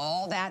 having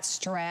all that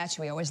stretch.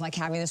 We always like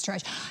having the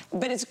stretch.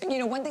 But it's, you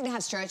know, one thing to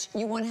have stretch,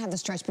 you want to have the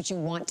stretch, but you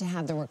want to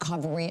have the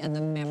recovery and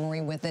the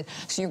memory with it.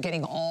 So you're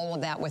getting all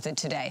of that with it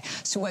today.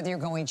 So whether you're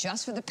going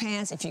just for the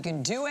pants, if you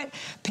can do it,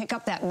 pick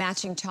up that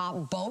matching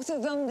top. Both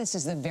of them, this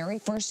is the very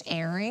first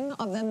airing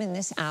of them in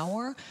this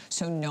hour.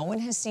 So no one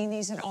has seen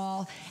these at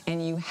all.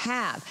 And you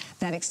have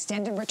that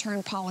extended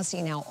return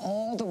policy now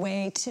all the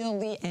way till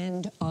the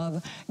end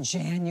of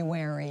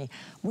January,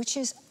 which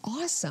is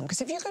awesome. Because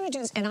if you're going to do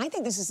this, and I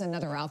think this is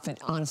another outfit,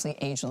 honestly,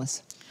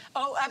 ageless.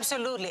 Oh,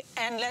 absolutely.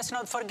 And let's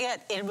not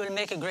forget, it will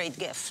make a great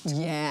gift.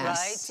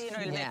 Yes. Right? You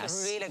know, it'll make a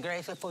really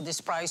great gift for this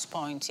price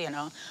point, you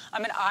know. I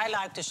mean, I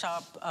like to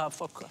shop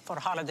for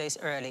holidays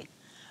early.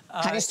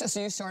 So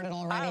you started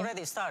already? I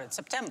already started,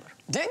 September.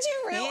 Did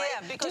you really?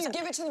 Yeah, because... Do you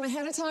give it to them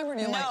ahead of time or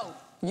do you No.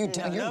 You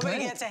do. You're Nobody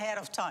great. gets ahead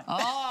of time.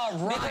 Oh,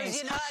 right. Because,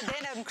 you know,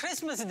 then on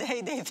Christmas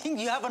Day, they think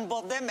you haven't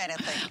bought them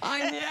anything.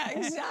 Yeah,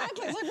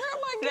 exactly. It's like, where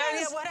are my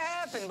gifts? Yeah, what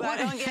happened? Well, I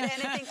don't get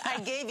anything.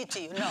 I gave it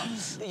to you. No,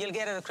 you'll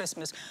get it at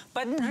Christmas.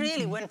 But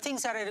really, when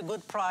things are at a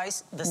good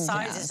price, the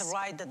size is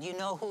right, that you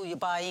know who you're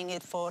buying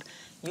it for,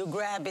 you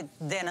grab it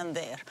then and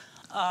there.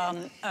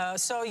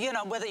 So, you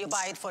know, whether you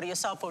buy it for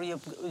yourself or you're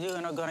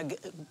going to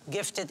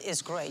gift it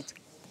is great.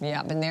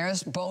 Yeah, and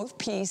there's both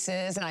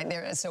pieces, and I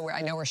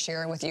know we're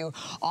sharing with you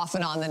off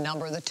and on the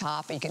number at the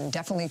top. You can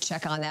definitely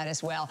check on that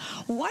as well.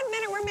 1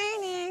 minute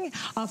remaining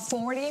of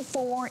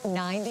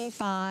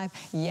 $44.95.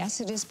 Yes,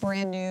 it is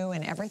brand new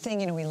and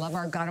everything. You know, we love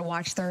our Gotta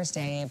Watch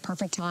Thursday.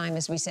 Perfect time,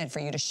 as we said, for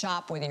you to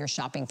shop, whether you're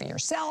shopping for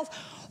yourself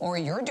or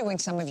you're doing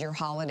some of your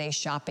holiday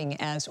shopping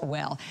as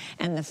well.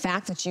 And the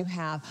fact that you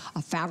have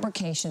a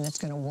fabrication that's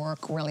going to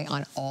work really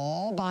on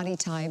all body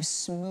types,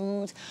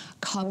 smooth,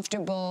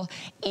 comfortable,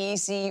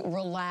 easy,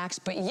 relaxed.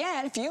 But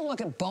yet, if you look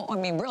at both, I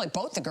mean, really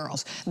both the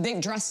girls, they've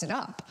dressed it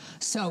up.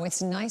 So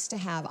it's nice to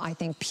have, I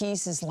think,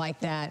 pieces like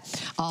that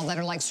that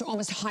are like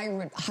almost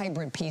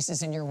hybrid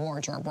pieces in your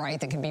wardrobe, right?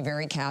 That can be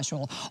very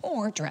casual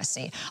or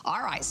dressy.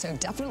 All right, so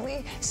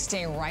definitely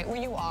stay right where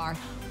you are.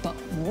 But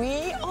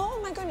oh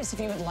my goodness, if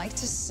you would like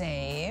to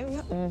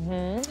save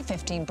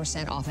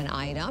 15% off an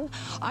item,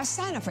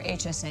 sign up for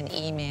HSN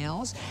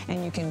emails,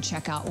 and you can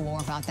check out more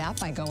about that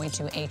by going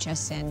to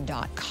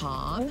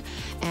hsn.com.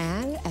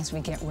 And as we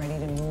get ready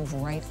to move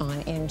right on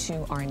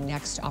into our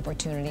next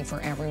opportunity for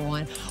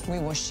everyone, we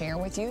will share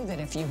with you that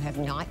if you have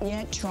not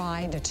yet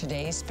tried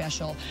today's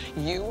special,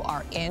 you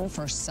are in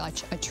for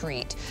such a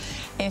treat.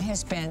 It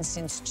has been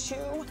since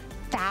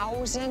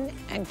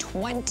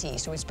 2020,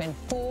 so it's been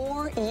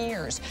 4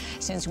 years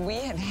since we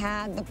have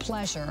had the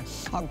pleasure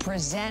of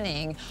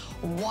presenting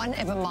one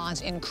of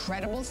Iman's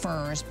incredible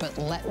furs. But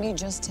let me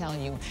just tell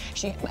you,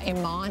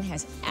 Iman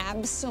has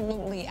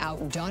absolutely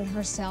outdone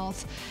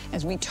herself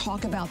as we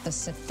talk about the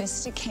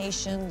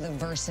sophistication, the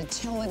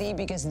versatility,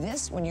 because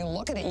this, when you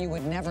look at it, you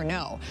would never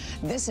know.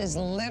 This is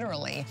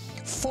literally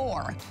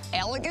 4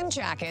 elegant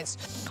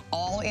jackets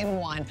all in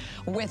one,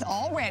 with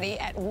already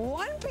at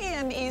 1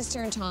 p.m.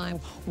 Eastern Time,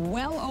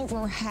 well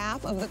over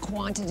half of the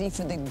quantity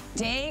for the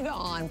day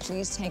gone.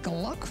 Please take a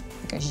look,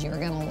 because you're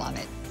going to love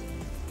it.